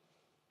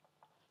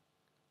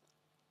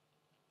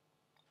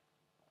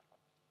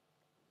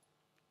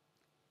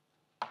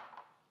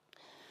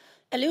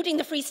 Eluding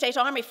the Free State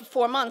Army for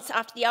 4 months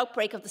after the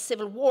outbreak of the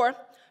Civil War,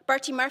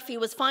 Bertie Murphy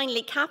was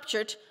finally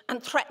captured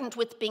and threatened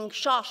with being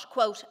shot,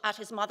 quote, at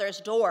his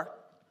mother's door.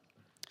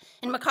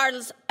 In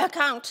Macardle's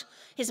account,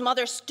 his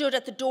mother stood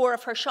at the door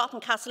of her shop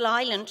in Castle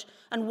Island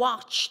and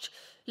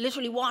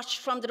literally watched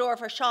from the door of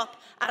her shop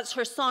as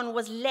her son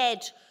was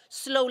led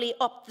slowly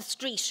up the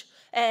street.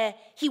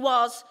 He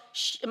was,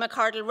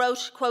 Macardle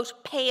wrote,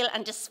 quote, pale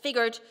and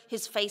disfigured,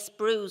 his face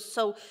bruised.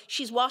 So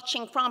she's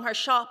watching from her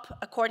shop,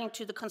 according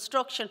to the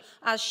construction,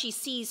 as she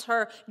sees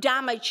her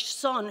damaged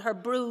son, her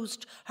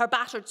bruised, her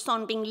battered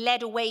son being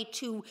led away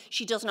to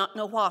she does not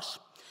know what.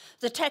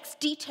 The text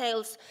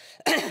details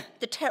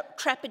the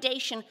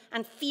trepidation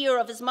and fear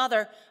of his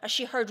mother as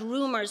she heard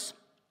rumours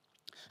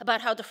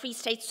about how the Free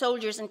State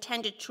soldiers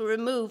intended to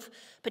remove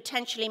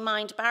potentially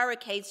mined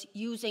barricades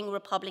using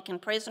Republican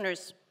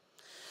prisoners.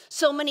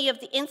 So many of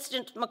the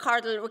incident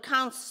Macardle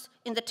recounts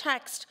in the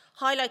text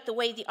highlight the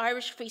way the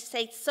Irish Free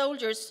State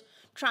soldiers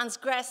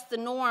transgressed the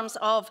norms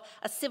of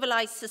a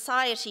civilised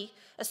society,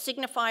 a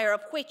signifier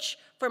of which,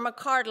 for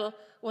Macardle,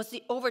 was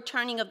the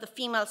overturning of the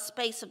female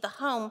space of the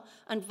home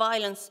and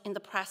violence in the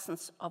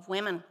presence of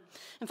women.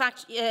 In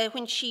fact,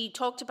 when she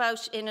talked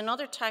about in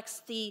another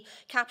text the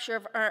capture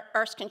of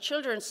Erskine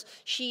Childers,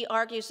 she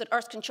argues that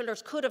Erskine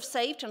Childers could have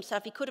saved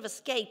himself, he could have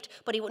escaped,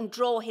 but he wouldn't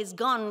draw his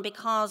gun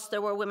because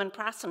there were women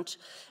present.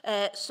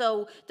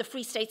 So the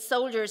Free State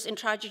soldiers in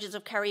Tragedies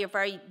of Kerry are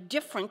very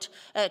different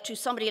to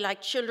somebody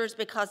like Childers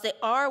because they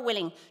are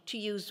willing to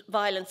use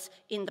violence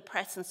in the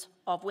presence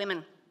of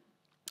women.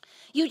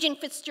 Eugene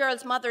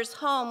Fitzgerald's mother's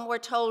home, we're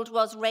told,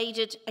 was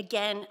raided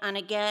again and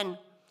again.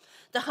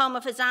 The home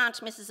of his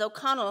aunt, Mrs.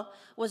 O'Connell,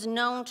 was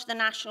known to the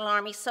National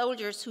Army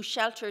soldiers who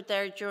sheltered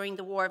there during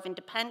the War of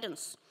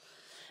Independence.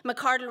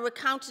 Macardle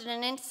recounted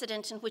an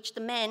incident in which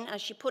the men,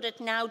 as she put it,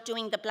 now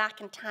doing the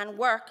black and tan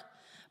work,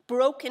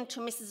 broke into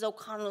Mrs.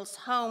 O'Connell's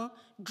home,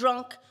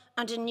 drunk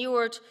and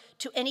inured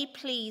to any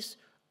pleas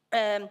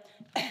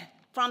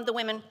from the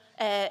women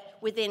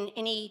within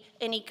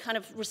any kind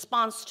of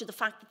response to the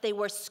fact that they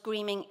were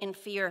screaming in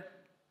fear.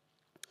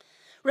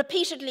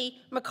 Repeatedly,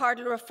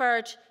 Macardle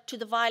referred to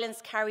the violence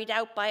carried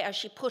out by, as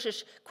she put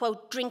it,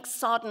 quote,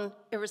 drink-sodden,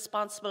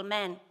 irresponsible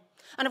men.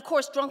 And of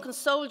course, drunken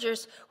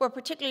soldiers were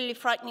particularly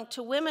frightening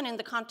to women in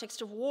the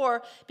context of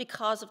war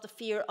because of the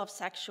fear of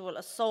sexual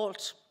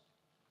assault.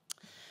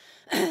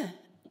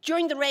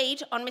 During the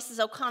raid on Mrs.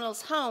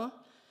 O'Connell's home,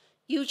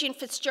 Eugene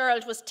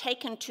Fitzgerald was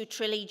taken to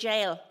Tralee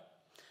jail.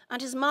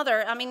 And his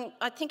mother, I mean,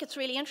 I think it's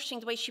really interesting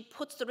the way she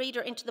puts the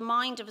reader into the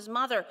mind of his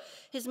mother.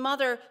 His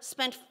mother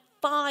spent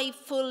 5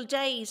 full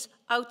days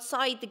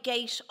outside the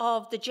gate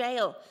of the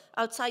jail,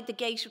 outside the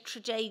gate of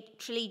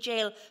Tralee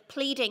jail,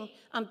 pleading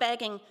and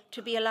begging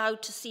to be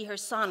allowed to see her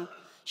son.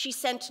 She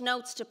sent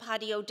notes to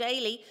Paddy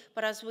O'Daly,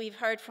 but as we've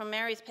heard from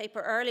Mary's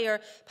paper earlier,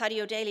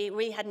 Paddy O'Daly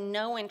really had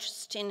no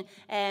interest in,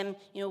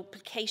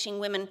 placating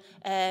women,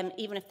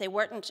 even if they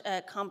weren't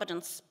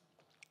combatants.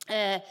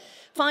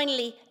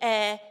 Finally,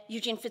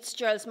 Eugene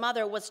Fitzgerald's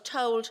mother was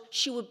told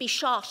she would be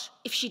shot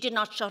if she did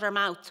not shut her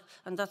mouth,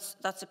 and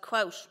that's a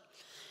quote.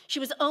 She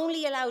was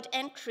only allowed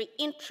entry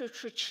into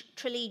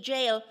Tralee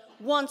jail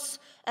once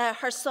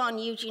her son,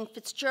 Eugene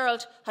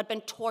Fitzgerald, had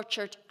been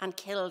tortured and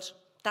killed.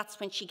 That's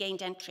when she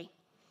gained entry.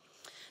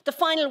 The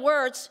final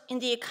words in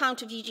the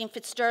account of Eugene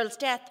Fitzgerald's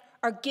death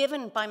are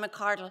given by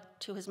Macardle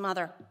to his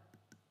mother.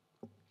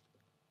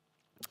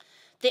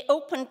 They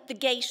opened the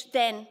gate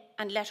then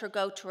and let her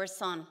go to her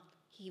son.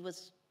 He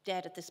was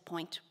dead at this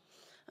point.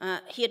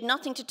 He had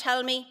nothing to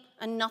tell me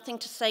and nothing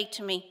to say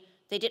to me.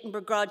 They didn't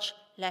begrudge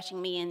letting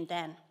me in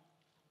then.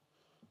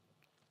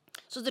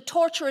 So the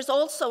torture is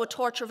also a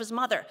torture of his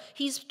mother.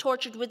 He's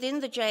tortured within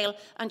the jail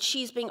and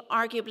she's being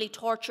arguably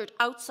tortured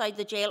outside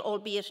the jail,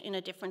 albeit in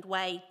a different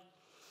way.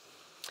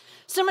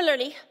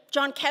 Similarly,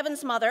 John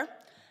Kevin's mother,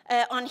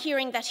 on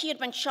hearing that he had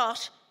been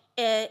shot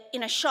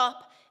in a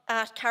shop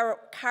at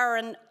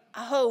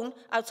home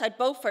outside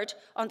Beaufort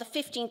on the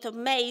 15th of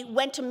May,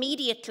 went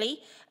immediately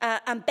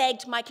and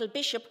begged Michael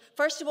Bishop,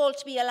 first of all,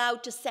 to be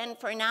allowed to send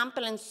for an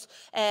ambulance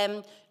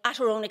at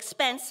her own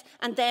expense,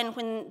 and then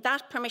when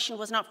that permission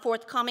was not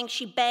forthcoming,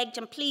 she begged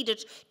and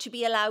pleaded to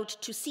be allowed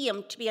to see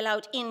him, to be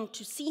allowed in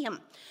to see him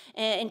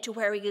into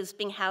where he was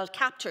being held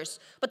captors.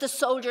 But the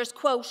soldiers,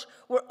 quote,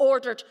 were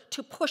ordered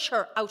to push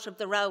her out of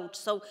the road,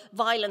 so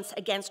violence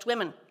against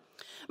women.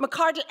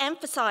 Macardle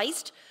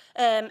emphasised,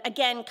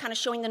 again, kind of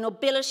showing the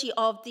nobility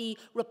of the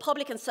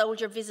Republican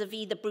soldier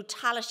vis-à-vis the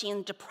brutality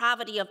and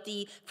depravity of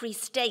the Free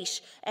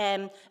State,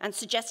 and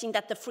suggesting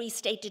that the Free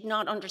State did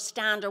not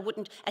understand or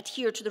wouldn't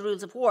adhere to the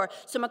rules of war.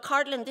 So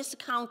Macardle, in this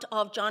account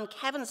of John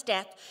Kevin's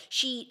death,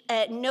 she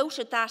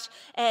noted that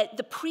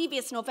the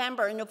previous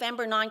November, in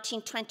November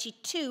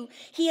 1922,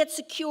 he had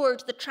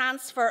secured the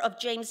transfer of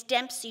James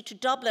Dempsey to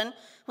Dublin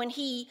when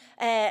he,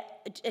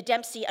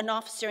 Dempsey, an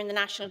officer in the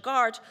National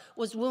Guard,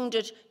 was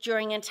wounded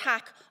during an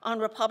attack on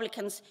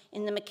Republicans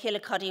in the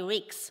McKillicuddy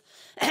Reeks.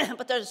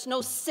 But there's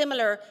no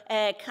similar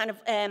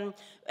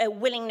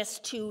willingness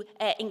to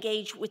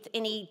engage with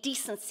any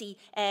decency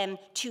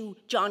to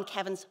John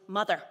Kevin's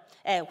mother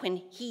when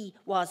he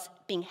was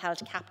being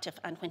held captive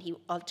and when he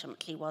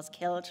ultimately was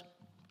killed.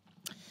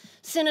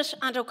 Sinnott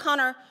and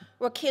O'Connor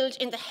were killed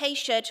in the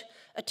hayshed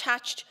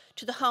attached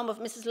to the home of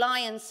Mrs.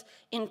 Lyons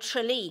in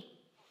Tralee.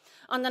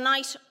 On the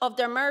night of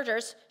their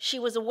murders, she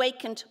was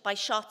awakened by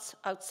shots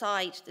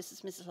outside. This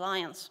is Mrs.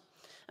 Lyons.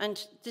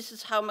 And this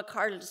is how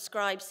Macardle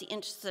describes the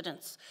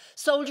incidents.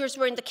 Soldiers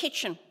were in the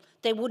kitchen.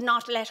 They would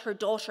not let her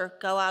daughter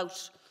go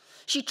out.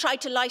 She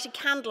tried to light a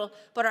candle,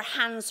 but her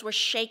hands were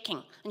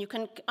shaking. And you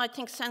can, I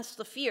think, sense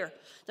the fear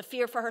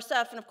for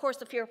herself and, of course,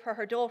 the fear for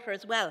her daughter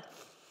as well.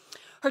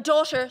 Her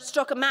daughter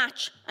struck a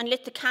match and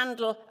lit the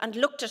candle and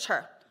looked at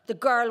her. The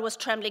girl was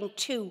trembling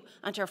too,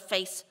 and her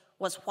face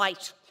was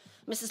white.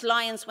 Mrs.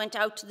 Lyons went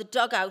out to the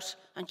dugout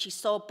and she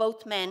saw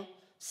both men,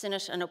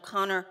 Sinnott and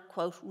O'Connor,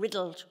 quote,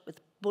 riddled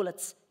with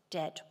bullets,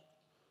 dead.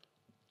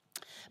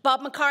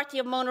 Bob McCarthy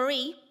of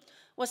Monterey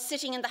was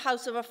sitting in the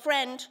house of a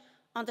friend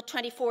on the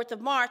 24th of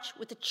March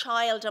with a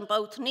child on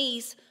both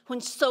knees when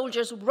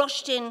soldiers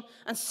rushed in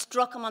and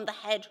struck him on the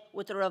head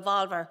with a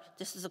revolver.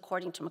 This is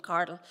according to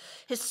Macardle.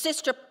 His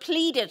sister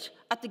pleaded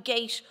at the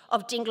gate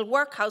of Dingle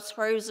Workhouse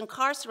where he was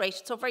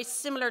incarcerated. So a very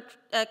similar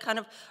kind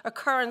of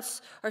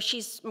occurrence, or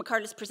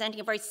Macardle is presenting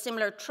a very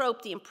similar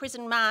trope. The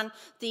imprisoned man,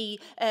 the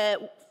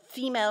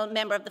female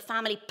member of the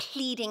family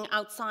pleading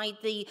outside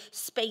the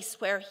space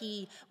where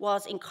he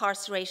was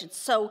incarcerated.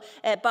 So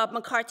Bob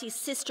McCarthy's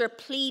sister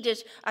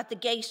pleaded at the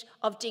gate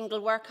of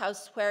Dingle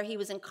Workhouse where he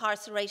was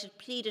incarcerated,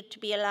 pleaded to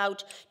be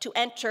allowed to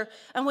enter.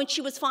 And when she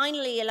was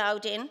finally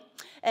allowed in,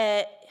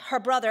 her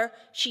brother,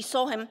 she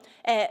saw him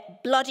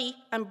bloody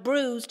and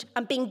bruised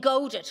and being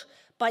goaded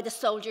by the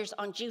soldiers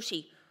on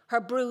duty.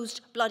 Her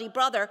bruised, bloody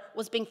brother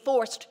was being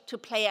forced to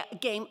play a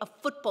game of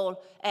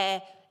football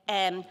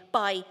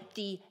by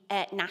the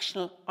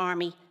National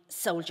Army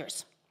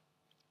soldiers.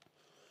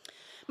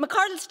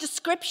 Macardle's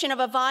description of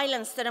a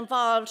violence that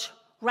involved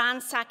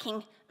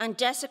ransacking and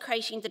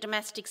desecrating the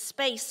domestic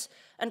space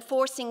and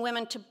forcing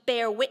women to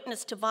bear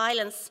witness to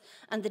violence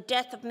and the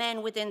death of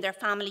men within their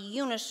family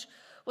unit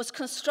was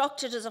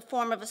constructed as a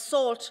form of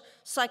assault,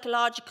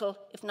 psychological,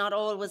 if not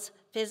always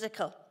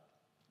physical.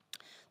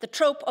 The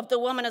trope of the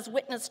woman as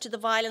witness to the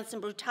violence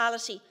and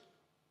brutality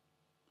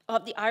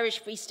of the Irish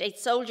Free State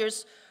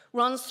soldiers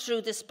runs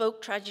through this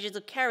book, Tragedies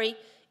of Kerry,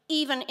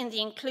 even in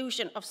the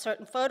inclusion of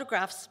certain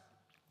photographs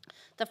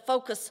that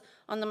focus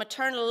on the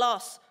maternal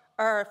loss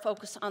or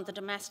focus on the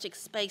domestic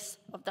space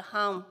of the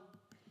home.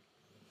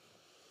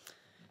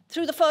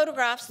 Through the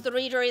photographs, the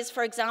reader is,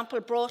 for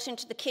example, brought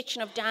into the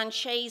kitchen of Dan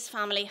Shea's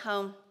family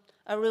home,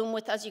 a room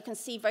with, as you can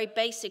see, very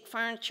basic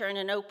furniture and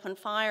an open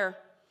fire.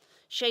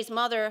 Shea's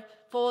mother,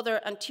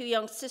 father, and two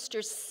young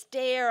sisters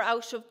stare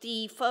out of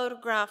the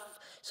photograph.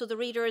 So the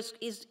reader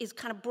is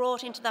kind of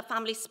brought into that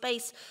family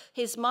space.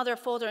 His mother,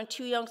 father, and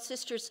two young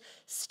sisters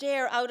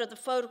stare out of the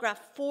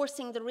photograph,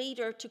 forcing the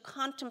reader to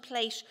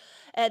contemplate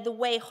the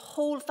way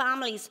whole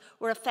families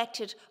were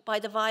affected by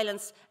the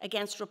violence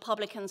against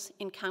Republicans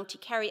in County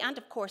Kerry and,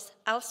 of course,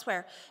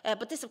 elsewhere.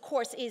 But this, of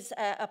course, is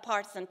a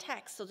partisan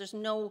text, so there's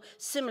no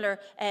similar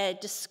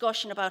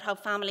discussion about how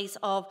families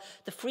of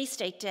the Free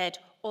State dead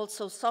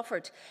also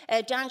suffered.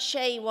 Dan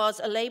Shea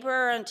was a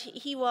labourer, and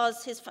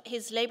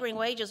his labouring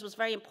wages was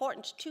very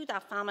important to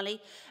that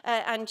family.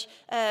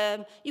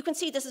 You can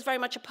see this is very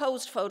much a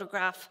posed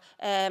photograph.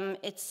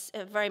 It's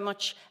very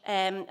much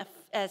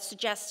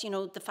suggests,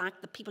 the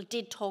fact that people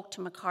did talk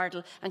to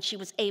Macardle, and she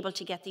was able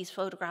to get these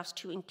photographs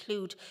to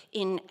include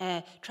in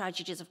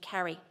Tragedies of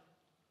Kerry.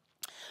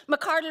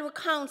 Macardle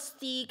recounts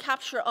the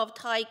capture of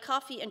Ty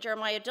Coffey and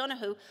Jeremiah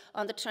Donoghue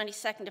on the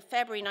 22nd of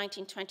February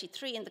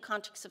 1923 in the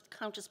context of the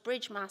Countess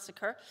Bridge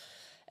massacre.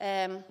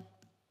 Okay.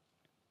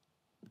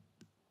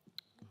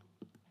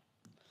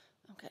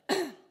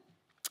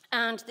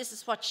 And this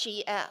is what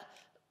she,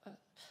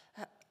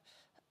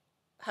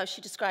 how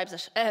she describes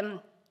it.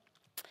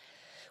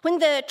 When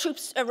the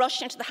troops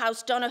rushed into the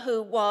house,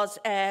 Donoghue was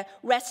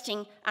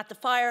resting at the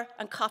fire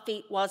and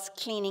Coffey was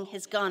cleaning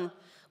his gun.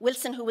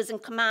 Wilson, who was in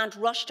command,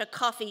 rushed at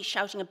Coffey,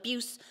 shouting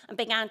abuse, and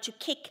began to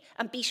kick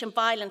and beat him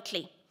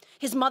violently.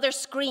 His mother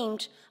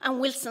screamed, and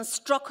Wilson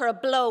struck her a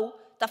blow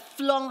that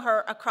flung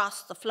her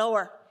across the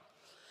floor.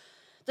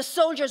 The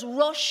soldiers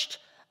rushed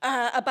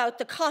about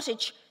the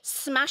cottage,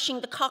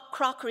 smashing the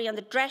crockery and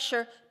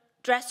the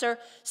dresser,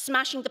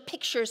 smashing the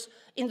pictures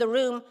in the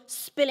room,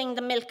 spilling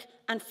the milk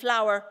and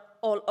flour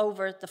all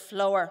over the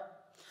floor.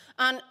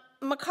 And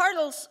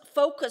Macardle's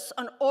focus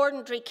on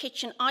ordinary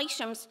kitchen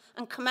items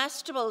and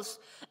comestibles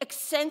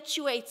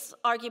accentuates,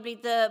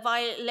 arguably, the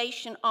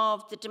violation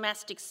of the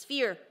domestic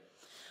sphere.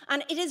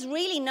 And it is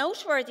really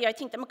noteworthy, I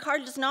think, that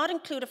Macardle does not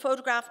include a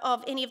photograph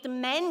of any of the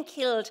men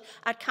killed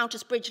at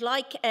Countess Bridge,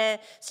 like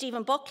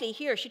Stephen Buckley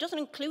here. She doesn't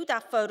include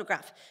that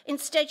photograph.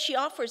 Instead, she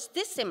offers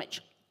this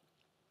image.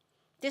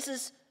 This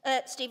is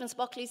Stephen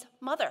Buckley's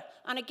mother.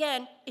 And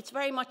again, it's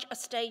very much a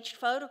staged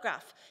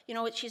photograph. You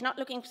know, she's not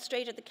looking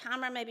straight at the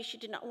camera, maybe she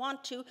did not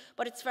want to,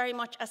 but it's very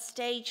much a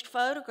staged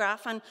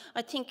photograph. And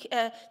I think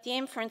the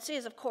inference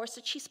is, of course,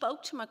 that she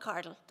spoke to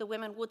Macardle. The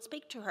women would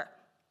speak to her.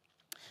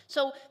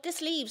 So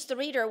this leaves the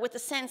reader with the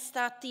sense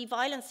that the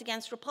violence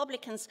against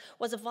Republicans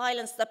was a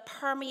violence that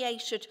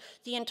permeated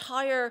the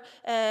entire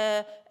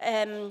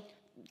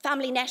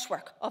family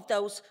network of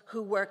those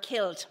who were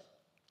killed.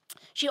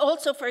 She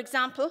also, for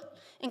example,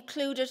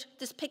 included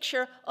this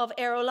picture of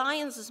Earl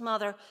Lyons'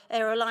 mother.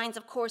 Earl Lyons,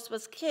 of course,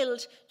 was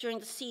killed during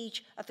the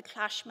siege at the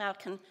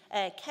Clashmalkin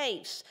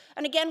caves.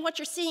 And again, what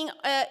you're seeing,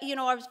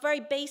 are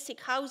very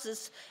basic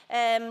houses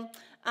and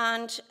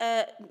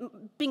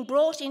being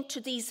brought into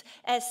these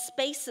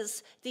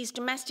spaces, these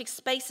domestic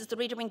spaces, the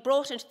reader being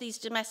brought into these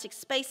domestic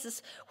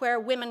spaces where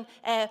women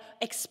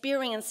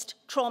experienced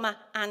trauma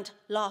and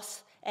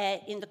loss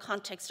in the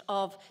context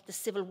of the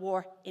Civil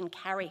War in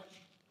Kerry.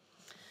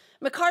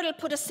 Macardle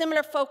put a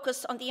similar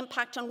focus on the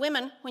impact on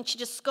women when she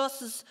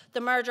discusses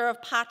the murder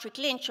of Patrick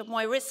Lynch of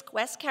Moyrisk,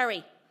 West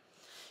Kerry.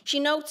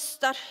 She notes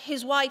that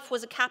his wife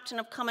was a captain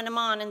of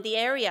Cumann in the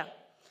area,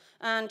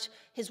 and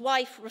his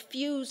wife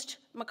refused,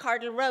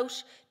 Macardle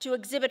wrote, to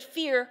exhibit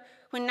fear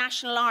when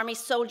National Army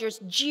soldiers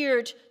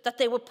jeered that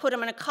they would put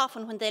him in a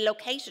coffin when they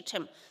located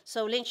him.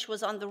 So Lynch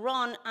was on the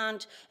run,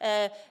 and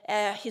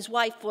his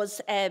wife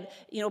was,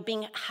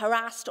 being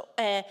harassed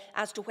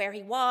as to where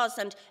he was,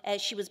 and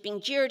she was being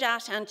jeered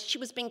at, and she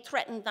was being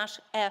threatened that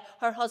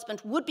her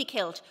husband would be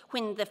killed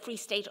when the Free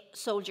State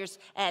soldiers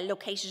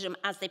located him,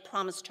 as they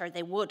promised her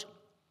they would.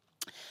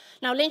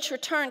 Now, Lynch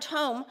returned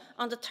home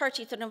on the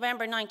 30th of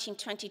November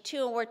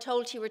 1922, and we're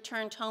told he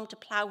returned home to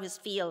plough his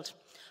field,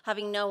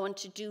 having no one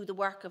to do the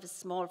work of his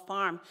small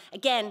farm.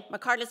 Again,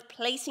 Macardle is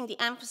placing the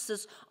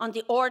emphasis on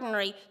the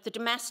ordinary, the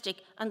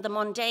domestic, and the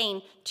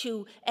mundane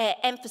to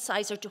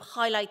emphasise or to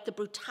highlight the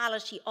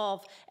brutality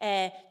of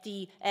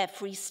the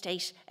Free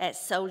State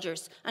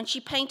soldiers. And she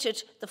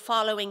painted the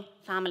following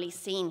family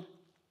scene.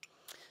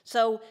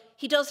 So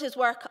he does his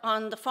work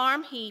on the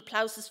farm, he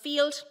ploughs his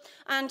field,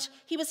 and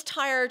he was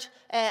tired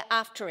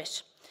after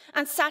it,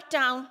 and sat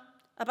down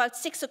about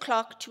 6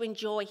 o'clock to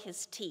enjoy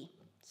his tea.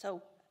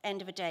 So,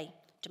 end of a day,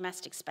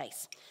 domestic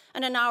space,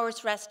 and an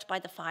hour's rest by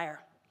the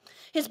fire.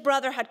 His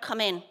brother had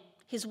come in.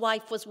 His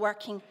wife was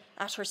working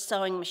at her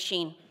sewing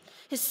machine.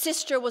 His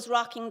sister was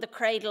rocking the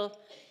cradle.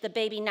 The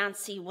baby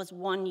Nancy was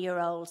 1 year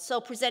old. So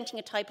presenting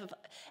a type of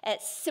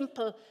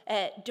simple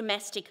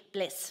domestic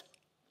bliss.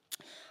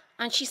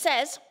 And she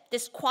says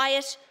this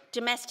quiet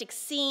domestic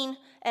scene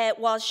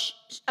was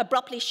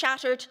abruptly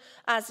shattered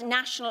as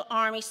National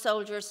Army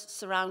soldiers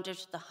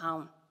surrounded the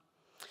home.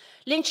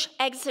 Lynch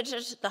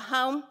exited the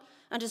home,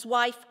 and his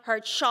wife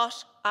heard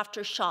shot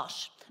after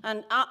shot.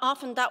 And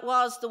often that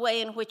was the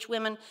way in which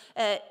women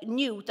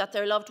knew that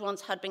their loved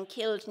ones had been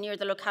killed near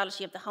the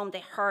locality of the home. They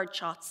heard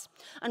shots.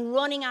 And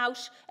running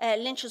out,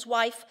 Lynch's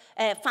wife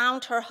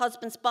found her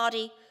husband's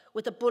body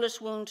with a bullet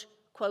wound,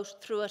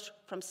 quote, through it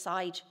from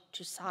side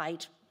to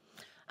side.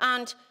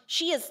 And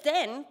she is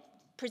then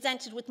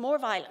presented with more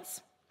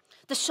violence.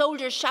 The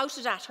soldiers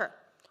shouted at her,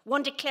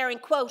 one declaring,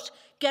 quote,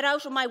 "Get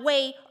out of my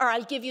way or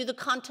I'll give you the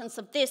contents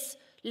of this,"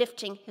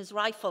 lifting his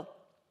rifle.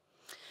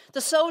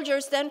 The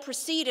soldiers then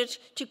proceeded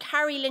to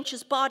carry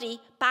Lynch's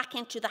body back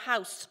into the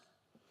house.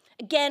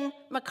 Again,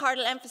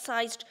 Macardle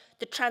emphasised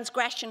the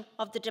transgression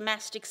of the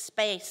domestic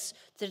space,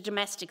 the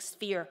domestic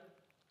sphere.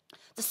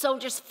 The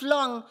soldiers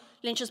flung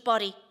Lynch's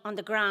body on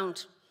the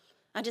ground,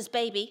 and his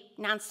baby,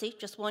 Nancy,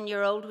 just 1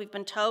 year old, we've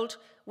been told,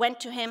 went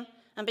to him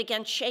and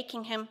began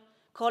shaking him,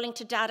 calling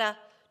to Dada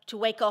to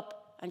wake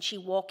up, and she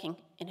walking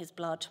in his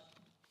blood.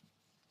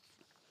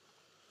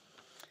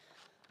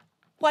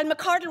 While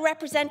Macardle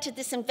represented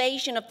this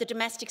invasion of the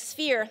domestic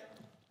sphere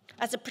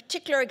as a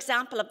particular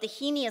example of the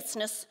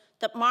heinousness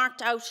that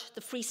marked out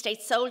the Free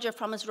State soldier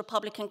from his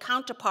Republican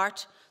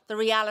counterpart, the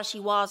reality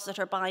was that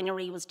her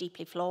binary was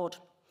deeply flawed.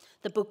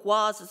 The book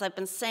was, as I've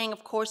been saying,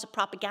 of course, a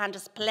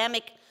propagandist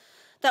polemic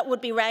that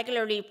would be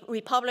regularly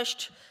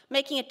republished,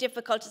 making it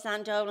difficult, as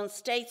Anne Dolan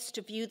states,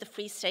 to view the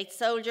Free State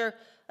soldier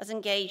as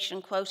engaged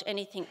in, quote,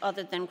 anything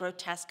other than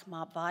grotesque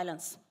mob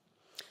violence.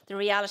 The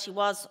reality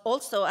was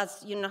also,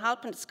 as Ewan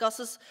O'Halpin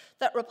discusses,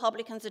 that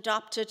Republicans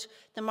adopted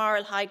the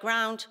moral high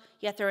ground,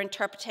 yet their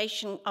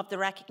interpretation of the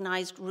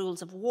recognised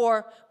rules of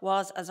war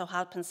was, as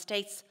O'Halpin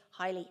states,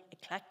 highly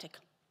eclectic.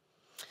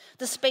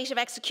 The spate of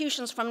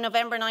executions from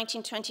November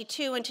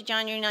 1922 into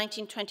January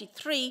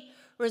 1923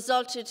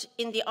 resulted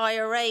in the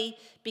IRA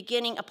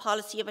beginning a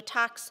policy of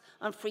attacks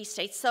on Free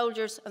State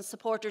soldiers and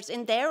supporters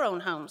in their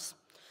own homes.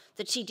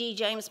 The TD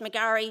James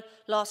McGarry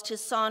lost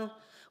his son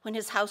when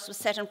his house was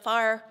set on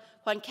fire,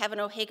 while Kevin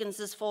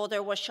O'Higgins'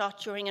 father was shot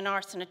during an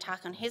arson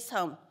attack on his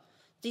home.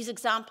 These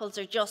examples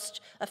are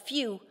just a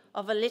few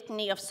of a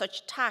litany of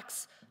such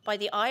attacks by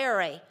the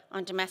IRA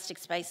on domestic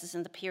spaces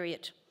in the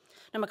period.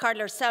 Now, Macardle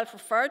herself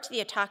referred to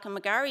the attack on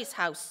McGarry's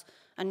house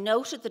and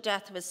noted the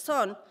death of his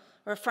son,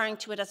 referring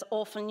to it as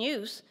awful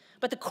news,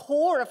 but the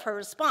core of her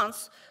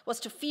response was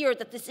to fear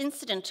that this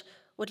incident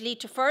would lead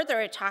to further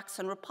attacks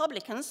on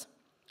Republicans.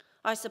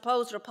 I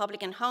suppose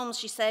Republican homes,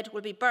 she said,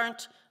 will be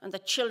burnt and the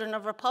children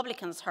of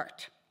Republicans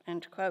hurt,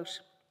 end quote.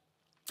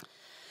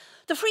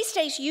 The Free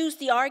State used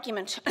the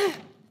argument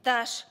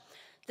that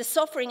the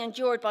suffering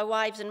endured by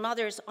wives and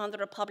mothers on the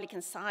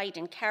Republican side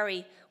in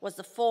Kerry was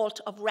the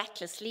fault of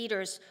reckless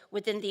leaders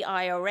within the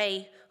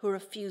IRA who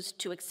refused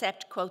to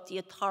accept, quote, the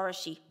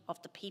authority of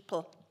the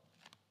people.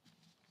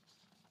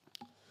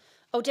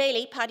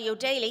 Paddy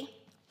O'Daly,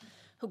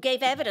 who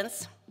gave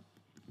evidence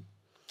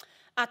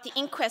at the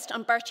inquest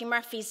on Bertie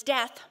Murphy's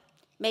death,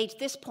 made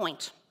this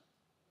point.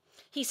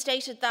 He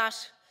stated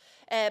that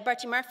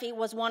Bertie Murphy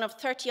was one of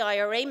 30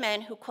 IRA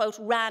men who, quote,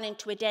 ran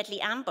into a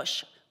deadly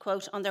ambush,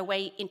 quote, on their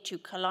way into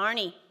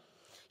Killarney.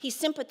 He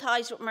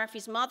sympathised with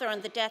Murphy's mother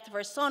on the death of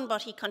her son,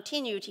 but he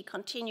continued,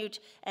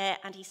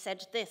 and he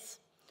said this: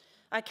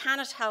 I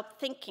cannot help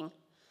thinking,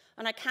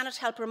 and I cannot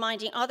help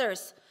reminding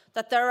others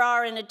that there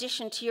are, in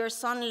addition to your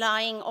son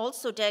lying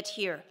also dead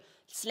here,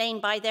 slain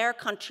by their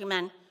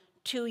countrymen,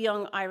 2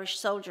 young Irish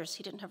soldiers.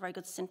 He didn't have very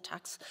good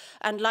syntax.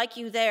 And like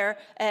you there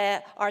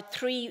are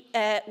 3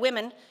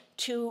 women,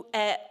 2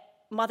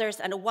 mothers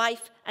and a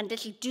wife, and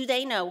little do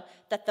they know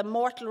that the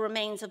mortal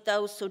remains of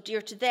those so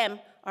dear to them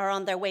are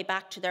on their way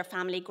back to their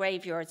family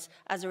graveyards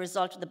as a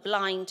result of the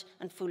blind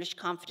and foolish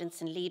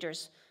confidence in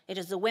leaders. It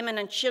is the women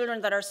and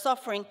children that are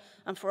suffering,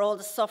 and for all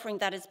the suffering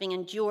that is being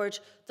endured,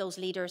 those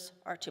leaders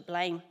are to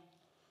blame.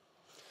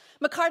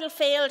 Macardle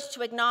failed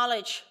to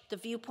acknowledge the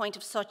viewpoint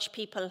of such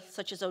people,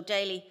 such as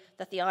O'Daly,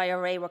 that the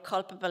IRA were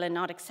culpable in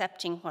not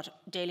accepting what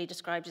O'Daly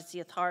described as the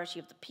authority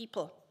of the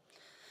people.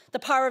 The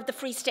power of the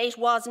Free State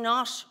was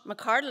not,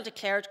 Macardle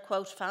declared,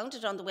 quote,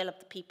 founded on the will of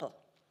the people.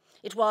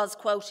 It was,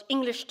 quote,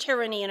 English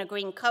tyranny in a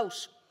green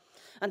coat.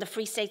 And the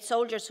Free State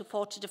soldiers who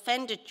fought to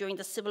defend it during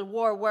the Civil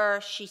War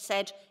were, she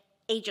said,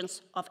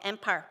 agents of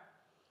empire.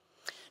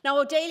 Now,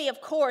 O'Daly,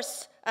 of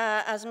course,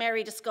 as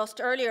Mary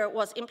discussed earlier,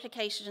 was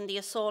implicated in the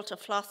assault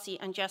of Flossie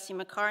and Jessie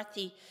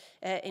McCarthy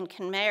in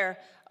Kenmare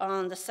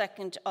on the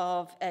 2nd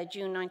of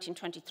June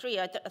 1923.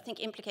 I think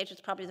implicated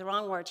is probably the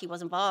wrong word. He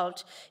was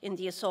involved in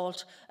the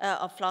assault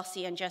of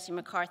Flossie and Jessie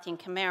McCarthy in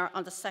Kenmare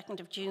on the 2nd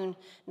of June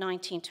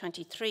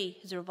 1923.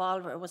 His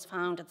revolver was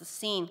found at the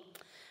scene.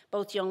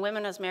 Both young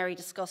women, as Mary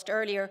discussed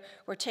earlier,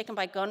 were taken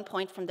by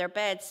gunpoint from their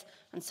beds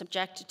and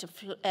subjected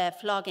to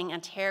flogging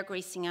and hair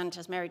greasing, and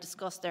as Mary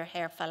discussed, their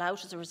hair fell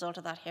out as a result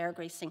of that hair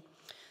greasing.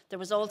 There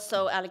was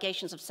also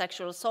allegations of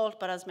sexual assault,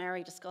 but as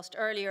Mary discussed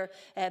earlier,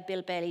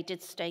 Bill Bailey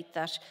did state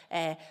that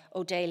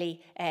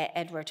O'Daly,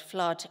 Edward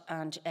Flood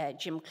and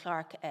Jim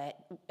Clark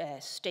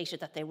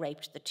stated that they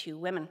raped the 2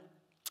 women.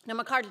 Now,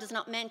 Macardle does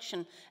not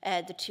mention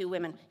the 2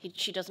 women.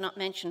 She does not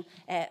mention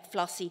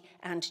Flossie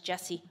and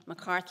Jessie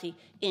McCarthy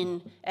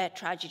in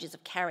Tragedies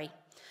of Kerry.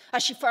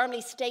 As she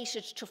firmly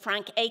stated to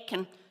Frank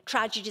Aiken,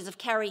 Tragedies of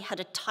Kerry had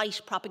a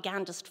tight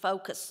propagandist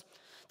focus: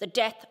 the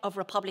death of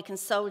Republican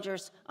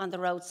soldiers on the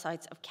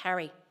roadsides of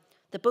Kerry.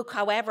 The book,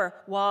 however,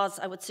 was,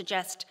 I would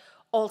suggest,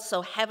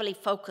 also heavily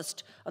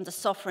focused on the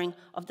suffering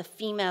of the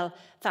female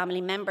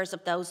family members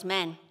of those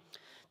men.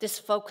 This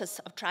focus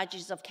of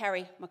Tragedies of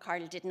Kerry,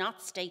 Macardle did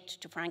not state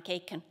to Frank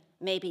Aiken,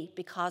 maybe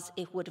because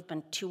it would have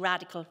been too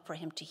radical for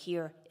him to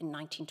hear in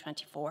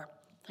 1924.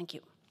 Thank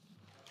you.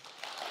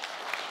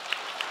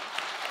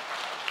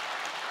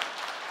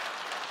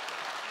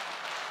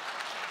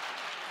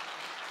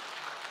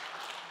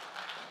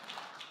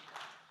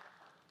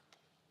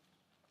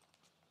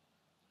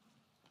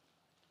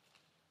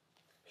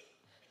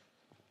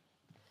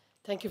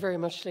 Thank you very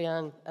much,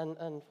 Leeann,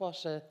 and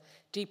what a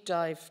deep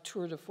dive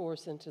tour de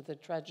force into the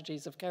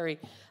Tragedies of Kerry,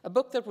 a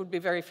book that would be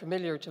very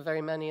familiar to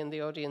very many in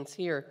the audience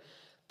here,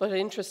 but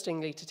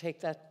interestingly to take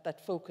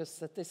that focus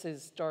that this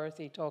is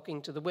Dorothy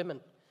talking to the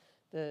women,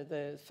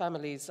 the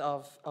families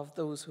of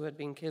those who had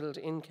been killed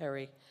in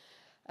Kerry.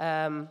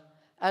 And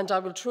I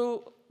will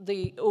throw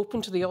the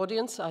open to the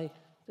audience. The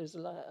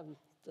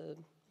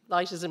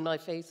light is in my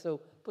face, so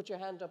put your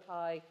hand up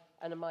high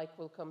and a mic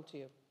will come to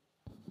you.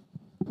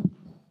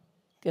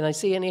 Can I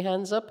see any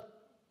hands up?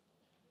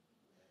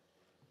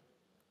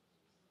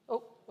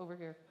 Oh, over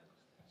here.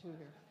 2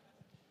 here.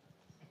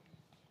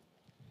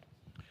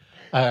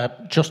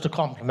 Just to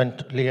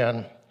compliment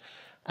Leeann.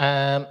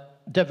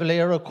 De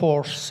Valera, of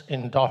course,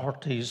 in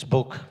Doherty's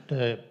book,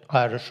 The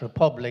Irish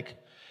Republic,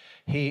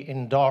 he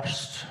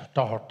endorsed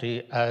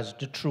Doherty as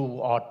the true,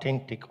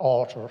 authentic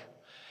author,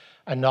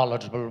 a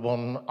knowledgeable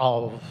one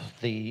of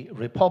the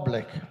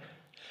Republic.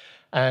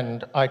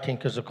 And I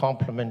think as a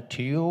compliment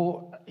to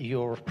you,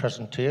 your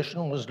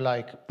presentation was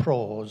like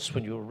prose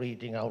when you were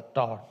reading out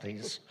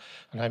Doherty's.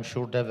 And I'm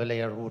sure De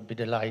Valera would be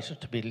delighted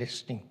to be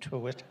listening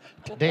to it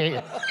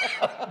today.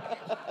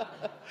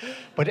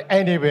 But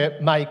anyway,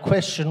 my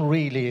question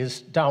really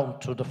is down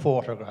to the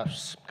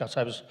photographs, because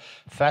I was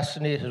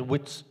fascinated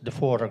with the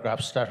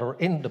photographs that are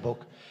in the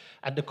book.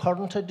 And the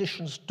current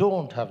editions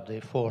don't have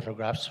the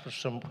photographs for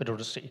some, whether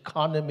it's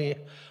economy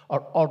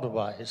or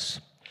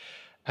otherwise.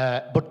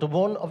 But the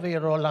one of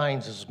Eero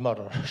Lyons'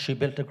 mother, she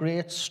built a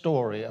great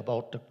story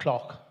about the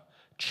clock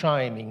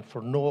chiming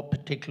for no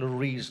particular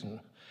reason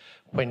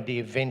when the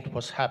event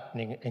was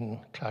happening in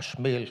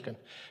Clashmilkin.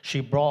 She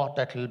brought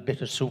that little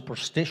bit of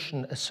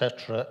superstition,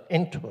 etc.,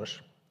 into it.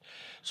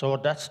 So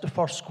that's the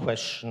first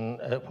question,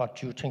 what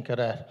do you think of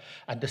that?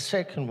 And the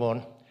second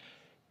one,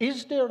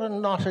 is there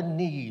not a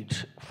need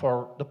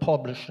for the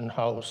publishing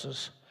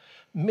houses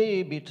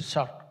maybe to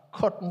start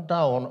cutting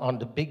down on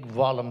the big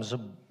volumes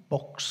of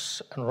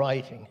books and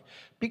writing?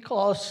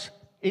 Because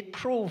it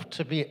proved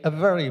to be a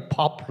very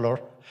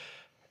popular,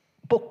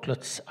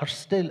 booklets are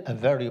still a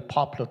very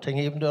popular thing,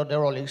 even though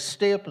they're only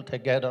stapled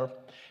together.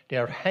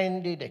 They're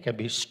handy, they can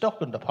be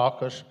stuck in the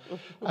pocket,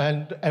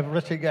 and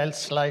everything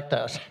else like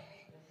that.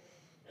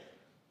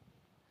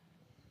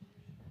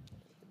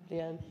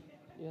 Leeann,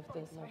 you have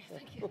the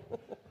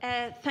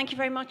mic. Thank you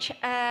very much.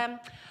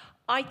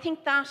 I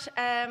think that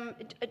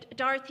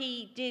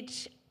Dorothy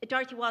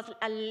was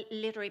a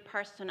literary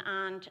person,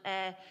 and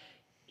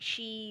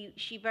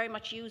she very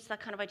much used that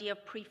kind of idea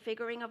of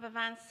prefiguring of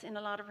events in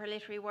a lot of her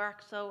literary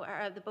work. So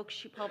the books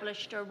she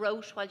published or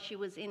wrote while she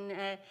was in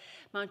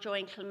Mountjoy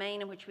and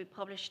Kilmainham, which we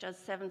published as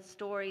 7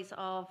 stories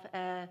of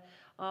the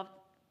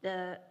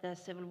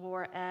Civil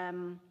War.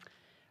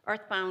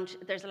 Earthbound,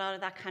 there's a lot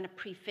of that kind of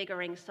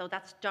prefiguring. So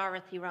that's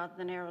Dorothy rather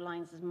than Eero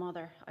Lyons'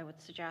 mother, I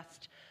would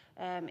suggest.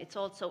 It's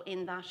also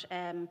in that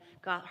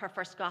her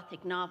first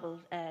Gothic novel,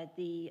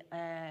 the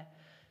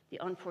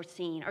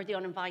Unforeseen or the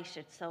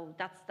Uninvited. So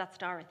that's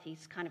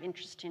Dorothy's kind of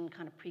interest in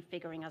kind of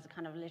prefiguring as a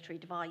kind of literary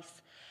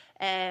device.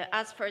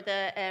 As for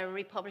the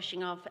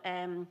republishing of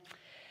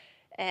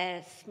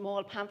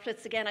small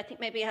pamphlets, again, I think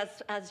maybe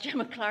as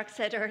Gemma Clark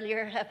said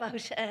earlier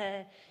about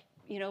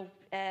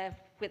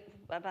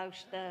about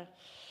the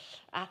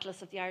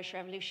Atlas of the Irish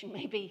Revolution,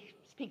 maybe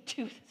speak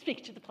to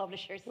the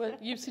publishers. Well,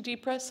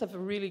 UCD Press have a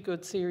really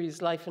good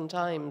series, Life and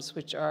Times,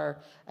 which are,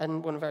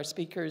 and one of our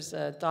speakers,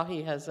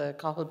 Dahi, has a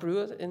Cathal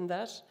Brua in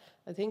that,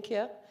 I think,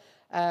 yeah.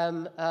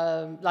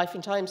 Life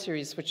and Times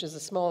series, which is a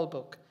small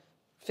book,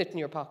 fit in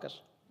your pocket.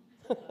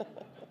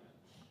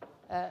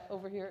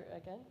 Over here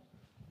again.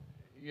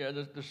 Yeah,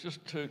 there's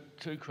just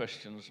two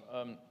questions.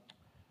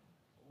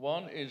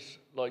 One is,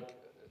 like,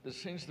 there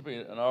seems to be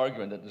an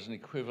argument that there's an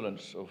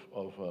equivalence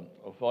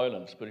of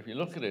violence, but if you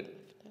look at it,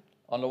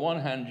 on the one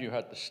hand, you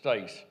had the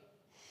state,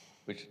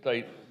 which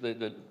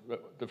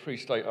the Free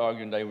State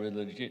arguing they were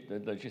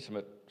the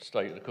legitimate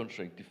state of the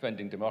country,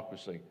 defending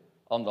democracy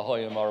on the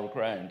higher moral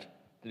ground,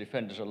 the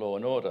defenders of law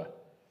and order,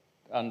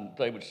 and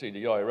they would see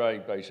the IRA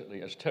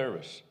basically as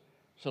terrorists.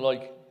 So,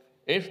 like,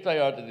 if they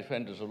are the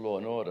defenders of law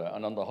and order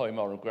and on the high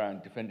moral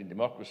ground defending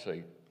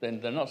democracy, then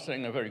they're not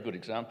setting a very good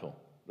example.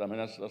 I mean,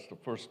 that's the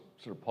first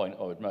sort of point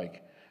I would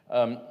make.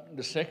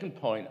 The second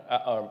point,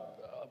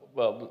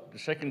 the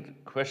second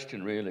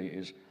question really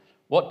is,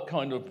 what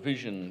kind of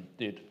vision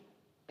did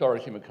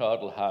Dorothy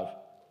Macardle have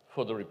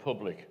for the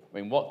Republic? I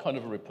mean, what kind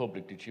of a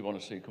republic did she want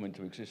to see come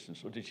into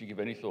existence, or did she give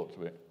any thought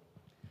to it?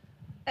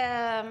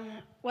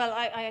 Well,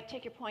 I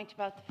take your point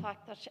about the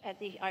fact that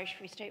the Irish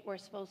Free State were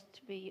supposed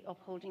to be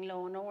upholding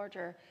law and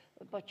order,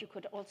 but you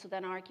could also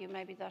then argue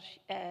maybe that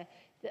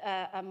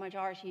a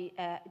majority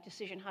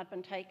decision had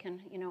been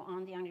taken,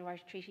 on the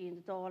Anglo-Irish Treaty in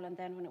the Dáil, and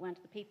then when it went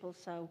to the people.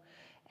 So,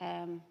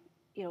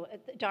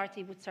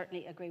 Dorothy would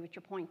certainly agree with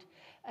your point.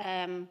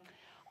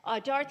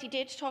 Dorothy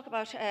did talk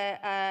about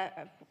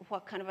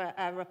what kind of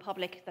a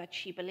republic that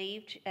she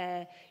believed.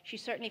 She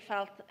certainly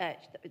felt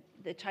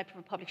the type of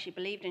republic she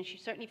believed in. She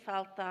certainly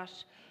felt that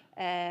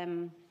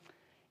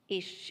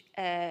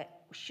it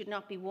should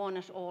not be won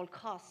at all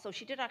costs. So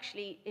she did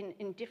actually,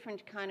 in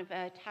different kind of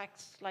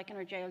texts, like in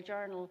her jail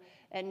journal,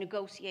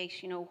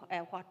 negotiate,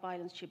 what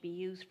violence should be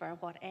used for,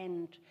 what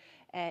end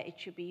it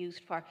should be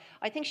used for.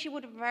 I think she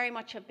would very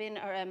much have been,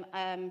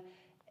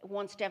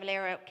 once De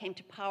Valera came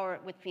to power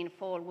with Fianna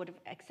Fáil, would have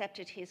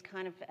accepted his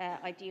kind of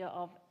idea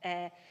of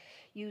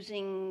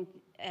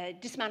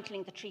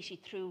dismantling the treaty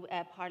through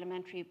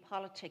parliamentary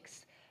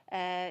politics.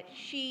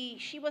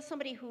 She was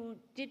somebody who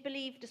did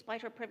believe,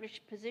 despite her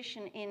privileged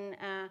position, in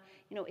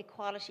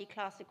equality,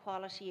 class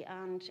equality,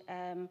 and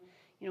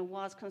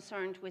was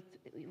concerned with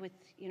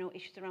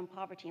issues around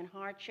poverty and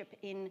hardship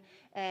in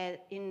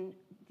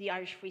the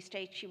Irish Free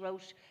State. She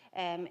wrote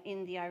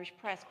in the Irish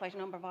press quite a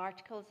number of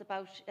articles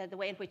about the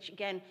way in which,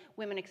 again,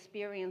 women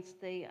experience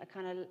the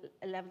kind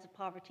of levels of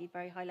poverty,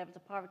 very high levels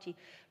of poverty.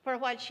 For a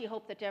while, she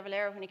hoped that De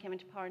Valera, when he came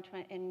into power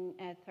in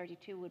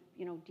 32, would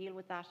deal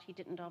with that. He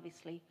didn't,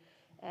 obviously.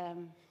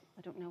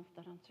 I don't know if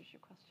that answers your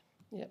question.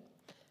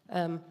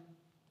 Yeah.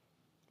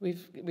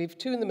 We've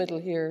two in the middle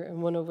here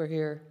and one over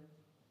here.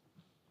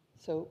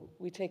 So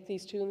we take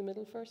these two in the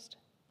middle first.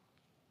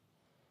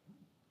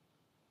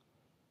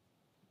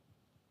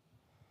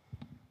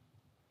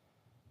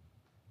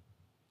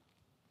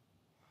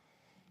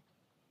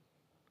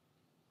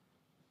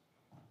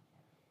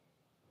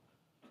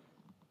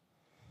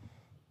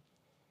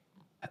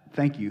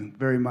 Thank you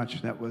very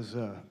much. That was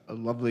a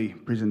lovely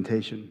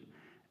presentation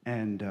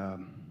and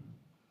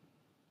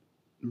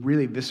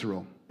really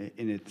visceral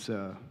in its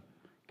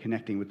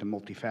connecting with the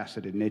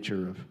multifaceted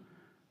nature of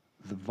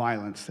the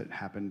violence that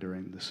happened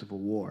during the Civil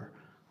War.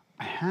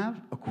 I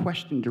have a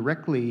question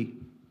directly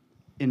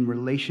in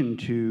relation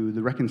to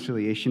the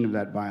reconciliation of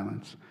that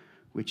violence,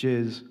 which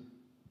is,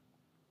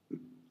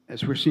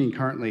 as we're seeing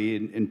currently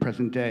in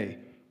present day,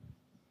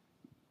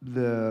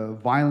 the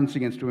violence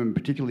against women,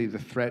 particularly the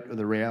threat or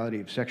the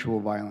reality of sexual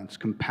violence,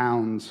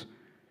 compounds,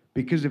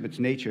 because of its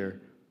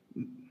nature,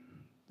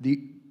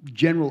 the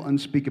general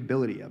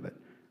unspeakability of it,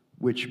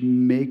 which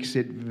makes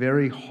it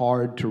very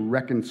hard to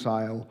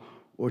reconcile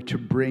or to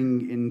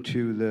bring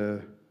into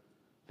the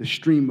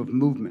stream of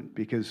movement,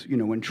 because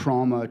when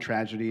trauma,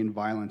 tragedy, and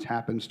violence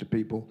happens to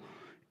people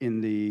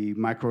in the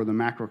micro or the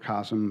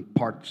macrocosm,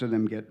 parts of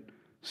them get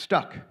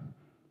stuck.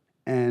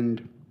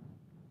 And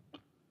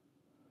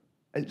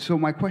so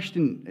my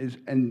question is,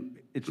 and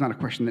it's not a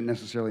question that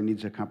necessarily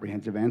needs a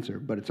comprehensive answer,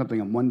 but it's something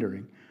I'm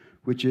wondering,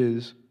 which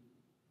is,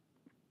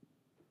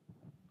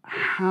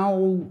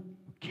 how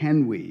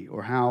can we,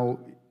 or how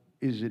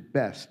is it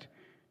best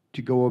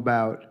to go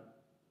about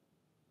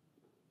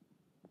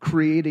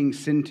creating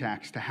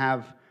syntax to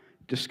have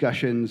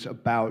discussions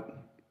about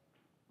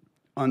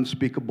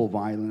unspeakable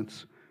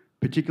violence,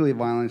 particularly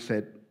violence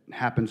that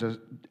happens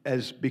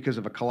as because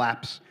of a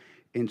collapse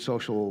in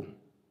social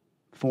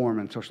form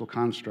and social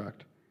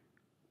construct,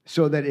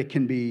 so that it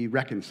can be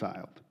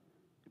reconciled,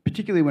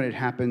 particularly when it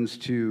happens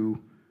to,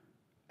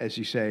 as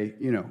you say,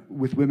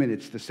 with women,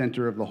 it's the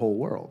center of the whole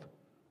world.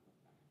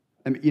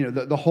 I mean,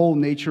 the whole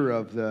nature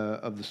of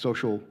the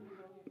social.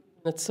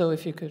 That's so,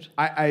 if you could.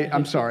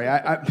 I'm sorry.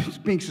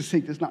 Being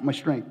succinct is not my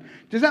strength.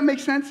 Does that make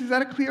sense? Is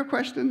that a clear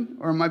question,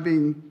 or am I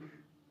being?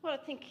 Well, I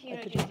think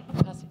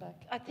Pass it back.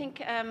 I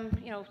think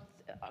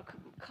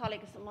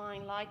colleagues of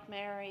mine, like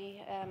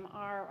Mary,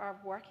 are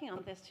working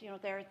on this.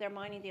 They're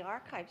mining the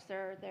archives.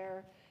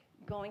 They're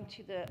going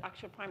to the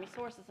actual primary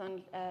sources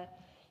and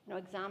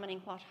examining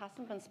what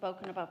hasn't been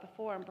spoken about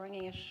before and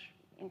bringing it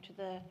into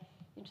the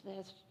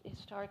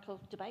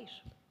historical debate.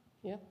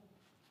 Yeah.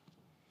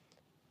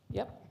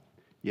 Yep.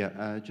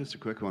 Yeah, just a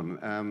quick one.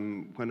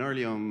 When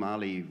Early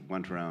O'Malley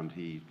went around,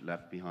 he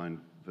left behind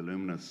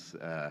voluminous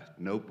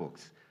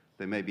notebooks.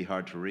 They may be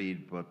hard to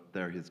read, but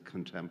they're his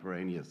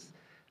contemporaneous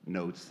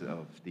notes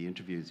of the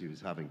interviews he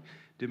was having.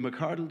 Did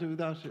Macardle do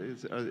that?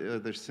 Are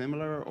they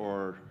similar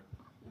or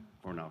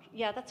not?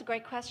 Yeah, that's a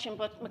great question,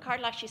 but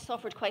Macardle actually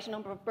suffered quite a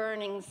number of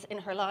burnings in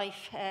her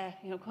life,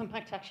 going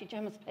back to actually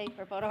Gemma's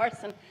paper about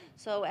arson.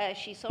 So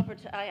she suffered.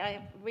 I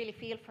really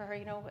feel for her.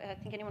 I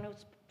think anyone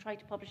who's tried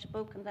to publish a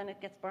book and then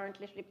it gets burned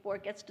literally before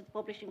it gets to the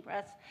publishing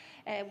press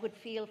would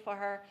feel for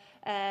her.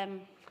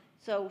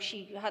 So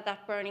she had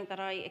that burning that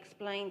I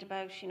explained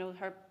about.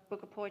 Her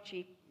book of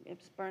poetry, it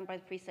was burned by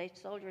the Free State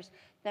soldiers.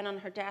 Then on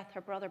her death,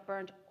 her brother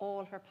burned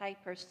all her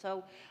papers.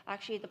 So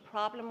actually the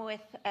problem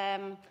with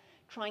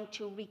trying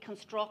to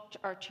reconstruct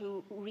or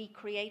to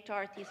recreate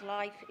Dorothy's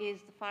life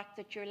is the fact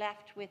that you're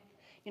left with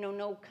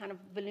no kind of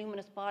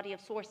voluminous body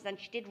of sources. And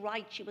she did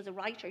write. She was a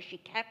writer. She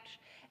kept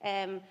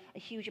a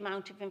huge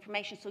amount of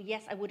information. So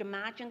yes, I would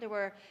imagine there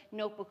were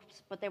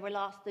notebooks, but they were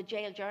lost. The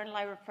jail journal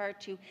I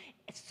referred to,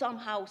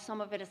 somehow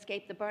some of it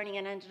escaped the burning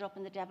and ended up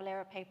in the De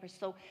Valera papers.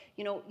 So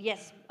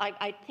yes,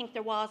 I think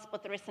there was,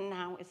 but there isn't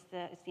now. Is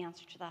the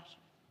answer to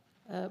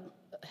that?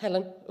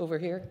 Helen over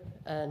here,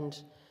 and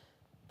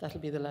that'll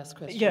be the last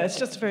question. Yeah, it's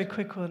just a very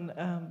quick one,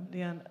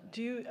 Leeann.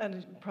 Do you,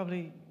 and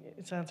probably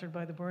it's answered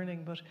by the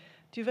burning, but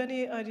do you have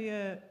any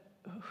idea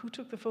who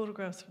took the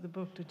photographs for the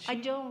book? Did she? I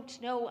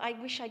don't know. I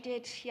wish I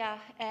did, yeah.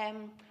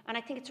 And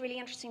I think it's really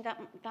interesting that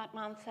that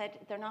man said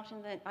they're not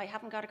in the... I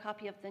haven't got a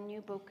copy of the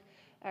new book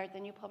or the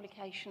new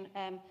publication.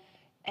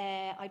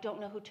 I don't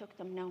know who took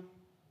them, no.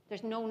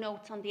 There's no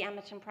notes on the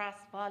Edmonton Press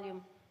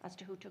volume as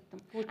to who took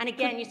them. And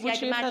again, you see, would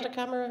she have had a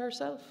camera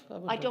herself?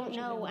 I don't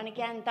know. And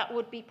again, that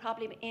would be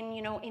probably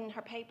in, in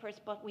her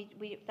papers, but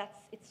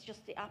it's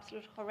just the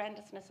absolute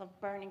horrendousness of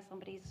burning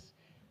somebody's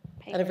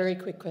papers. And a very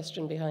quick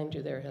question behind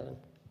you there, Helen.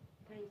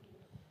 Thank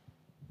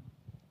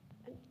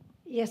you.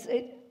 Yes,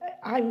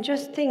 I'm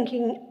just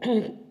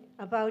thinking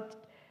about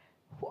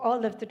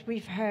all of that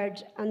we've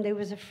heard, and there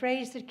was a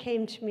phrase that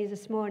came to me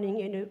this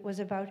morning, and it was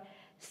about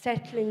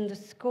settling the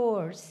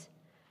scores.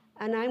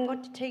 And I'm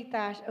going to take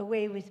that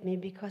away with me,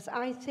 because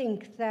I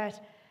think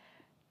that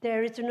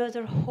there is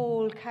another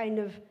whole kind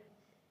of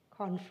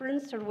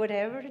conference or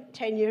whatever, in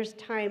 10 years'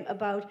 time,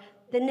 about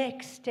the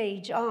next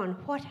stage on.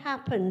 What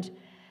happened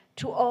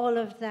to all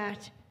of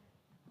that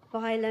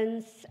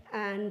violence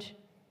and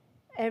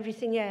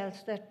everything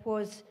else that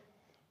was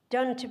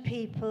done to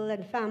people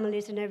and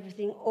families and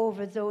everything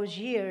over those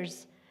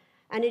years?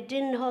 And it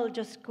didn't all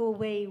just go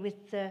away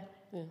with the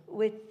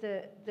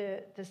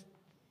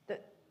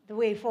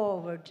way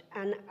forward.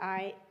 And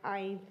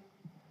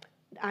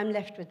I'm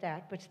left with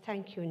that. But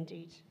thank you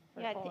indeed.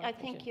 Yeah, I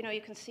think you know,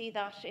 you can see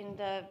that in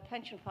the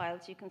pension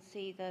files. You can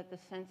see the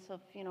sense of,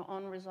 you know,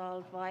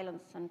 unresolved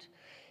violence, and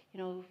you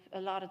know,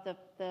 a lot of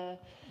the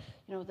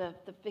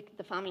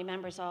family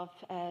members of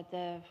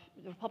the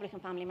Republican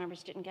family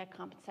members didn't get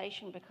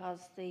compensation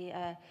because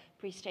the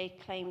Free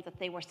State claimed that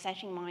they were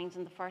setting mines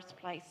in the first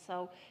place.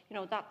 So you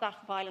know, that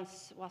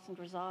violence wasn't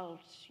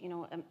resolved, you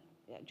know,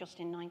 just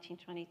in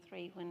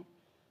 1923 when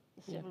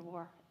the Civil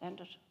War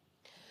ended.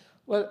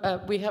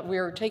 Well, we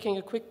are taking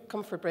a quick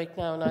comfort break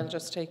now, and I'll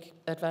just take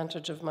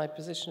advantage of my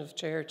position of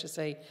chair to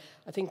say,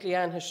 I think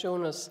Leeann has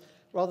shown us,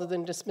 rather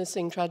than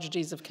dismissing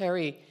Tragedies of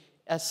Kerry,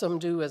 as some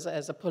do, as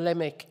a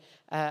polemic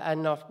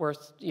and not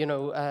worth, you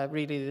know,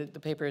 really the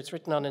paper it's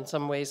written on in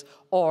some ways,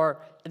 or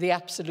the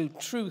absolute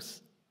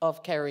truth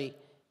of Kerry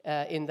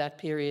in that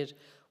period.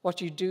 What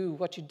you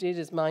did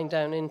is mine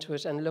down into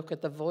it and look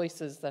at the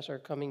voices that are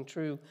coming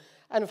through.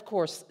 And of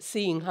course,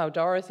 seeing how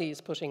Dorothy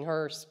is putting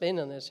her spin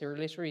on it, her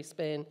literary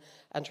spin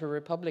and her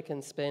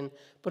Republican spin,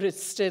 but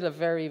it's still a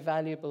very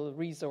valuable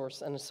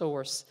resource and a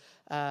source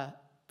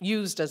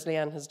used, as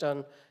Leeann has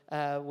done,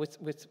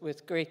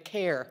 with great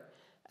care.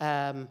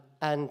 And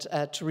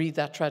to read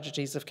that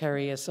Tragedies of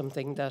Kerry is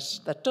something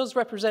that does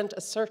represent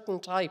a certain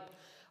type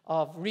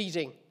of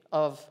reading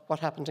of what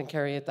happened in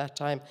Kerry at that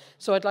time.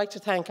 So I'd like to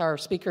thank our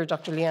speaker,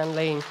 Dr. Leeann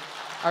Lane,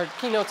 our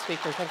keynote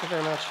speaker. Thank you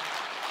very much.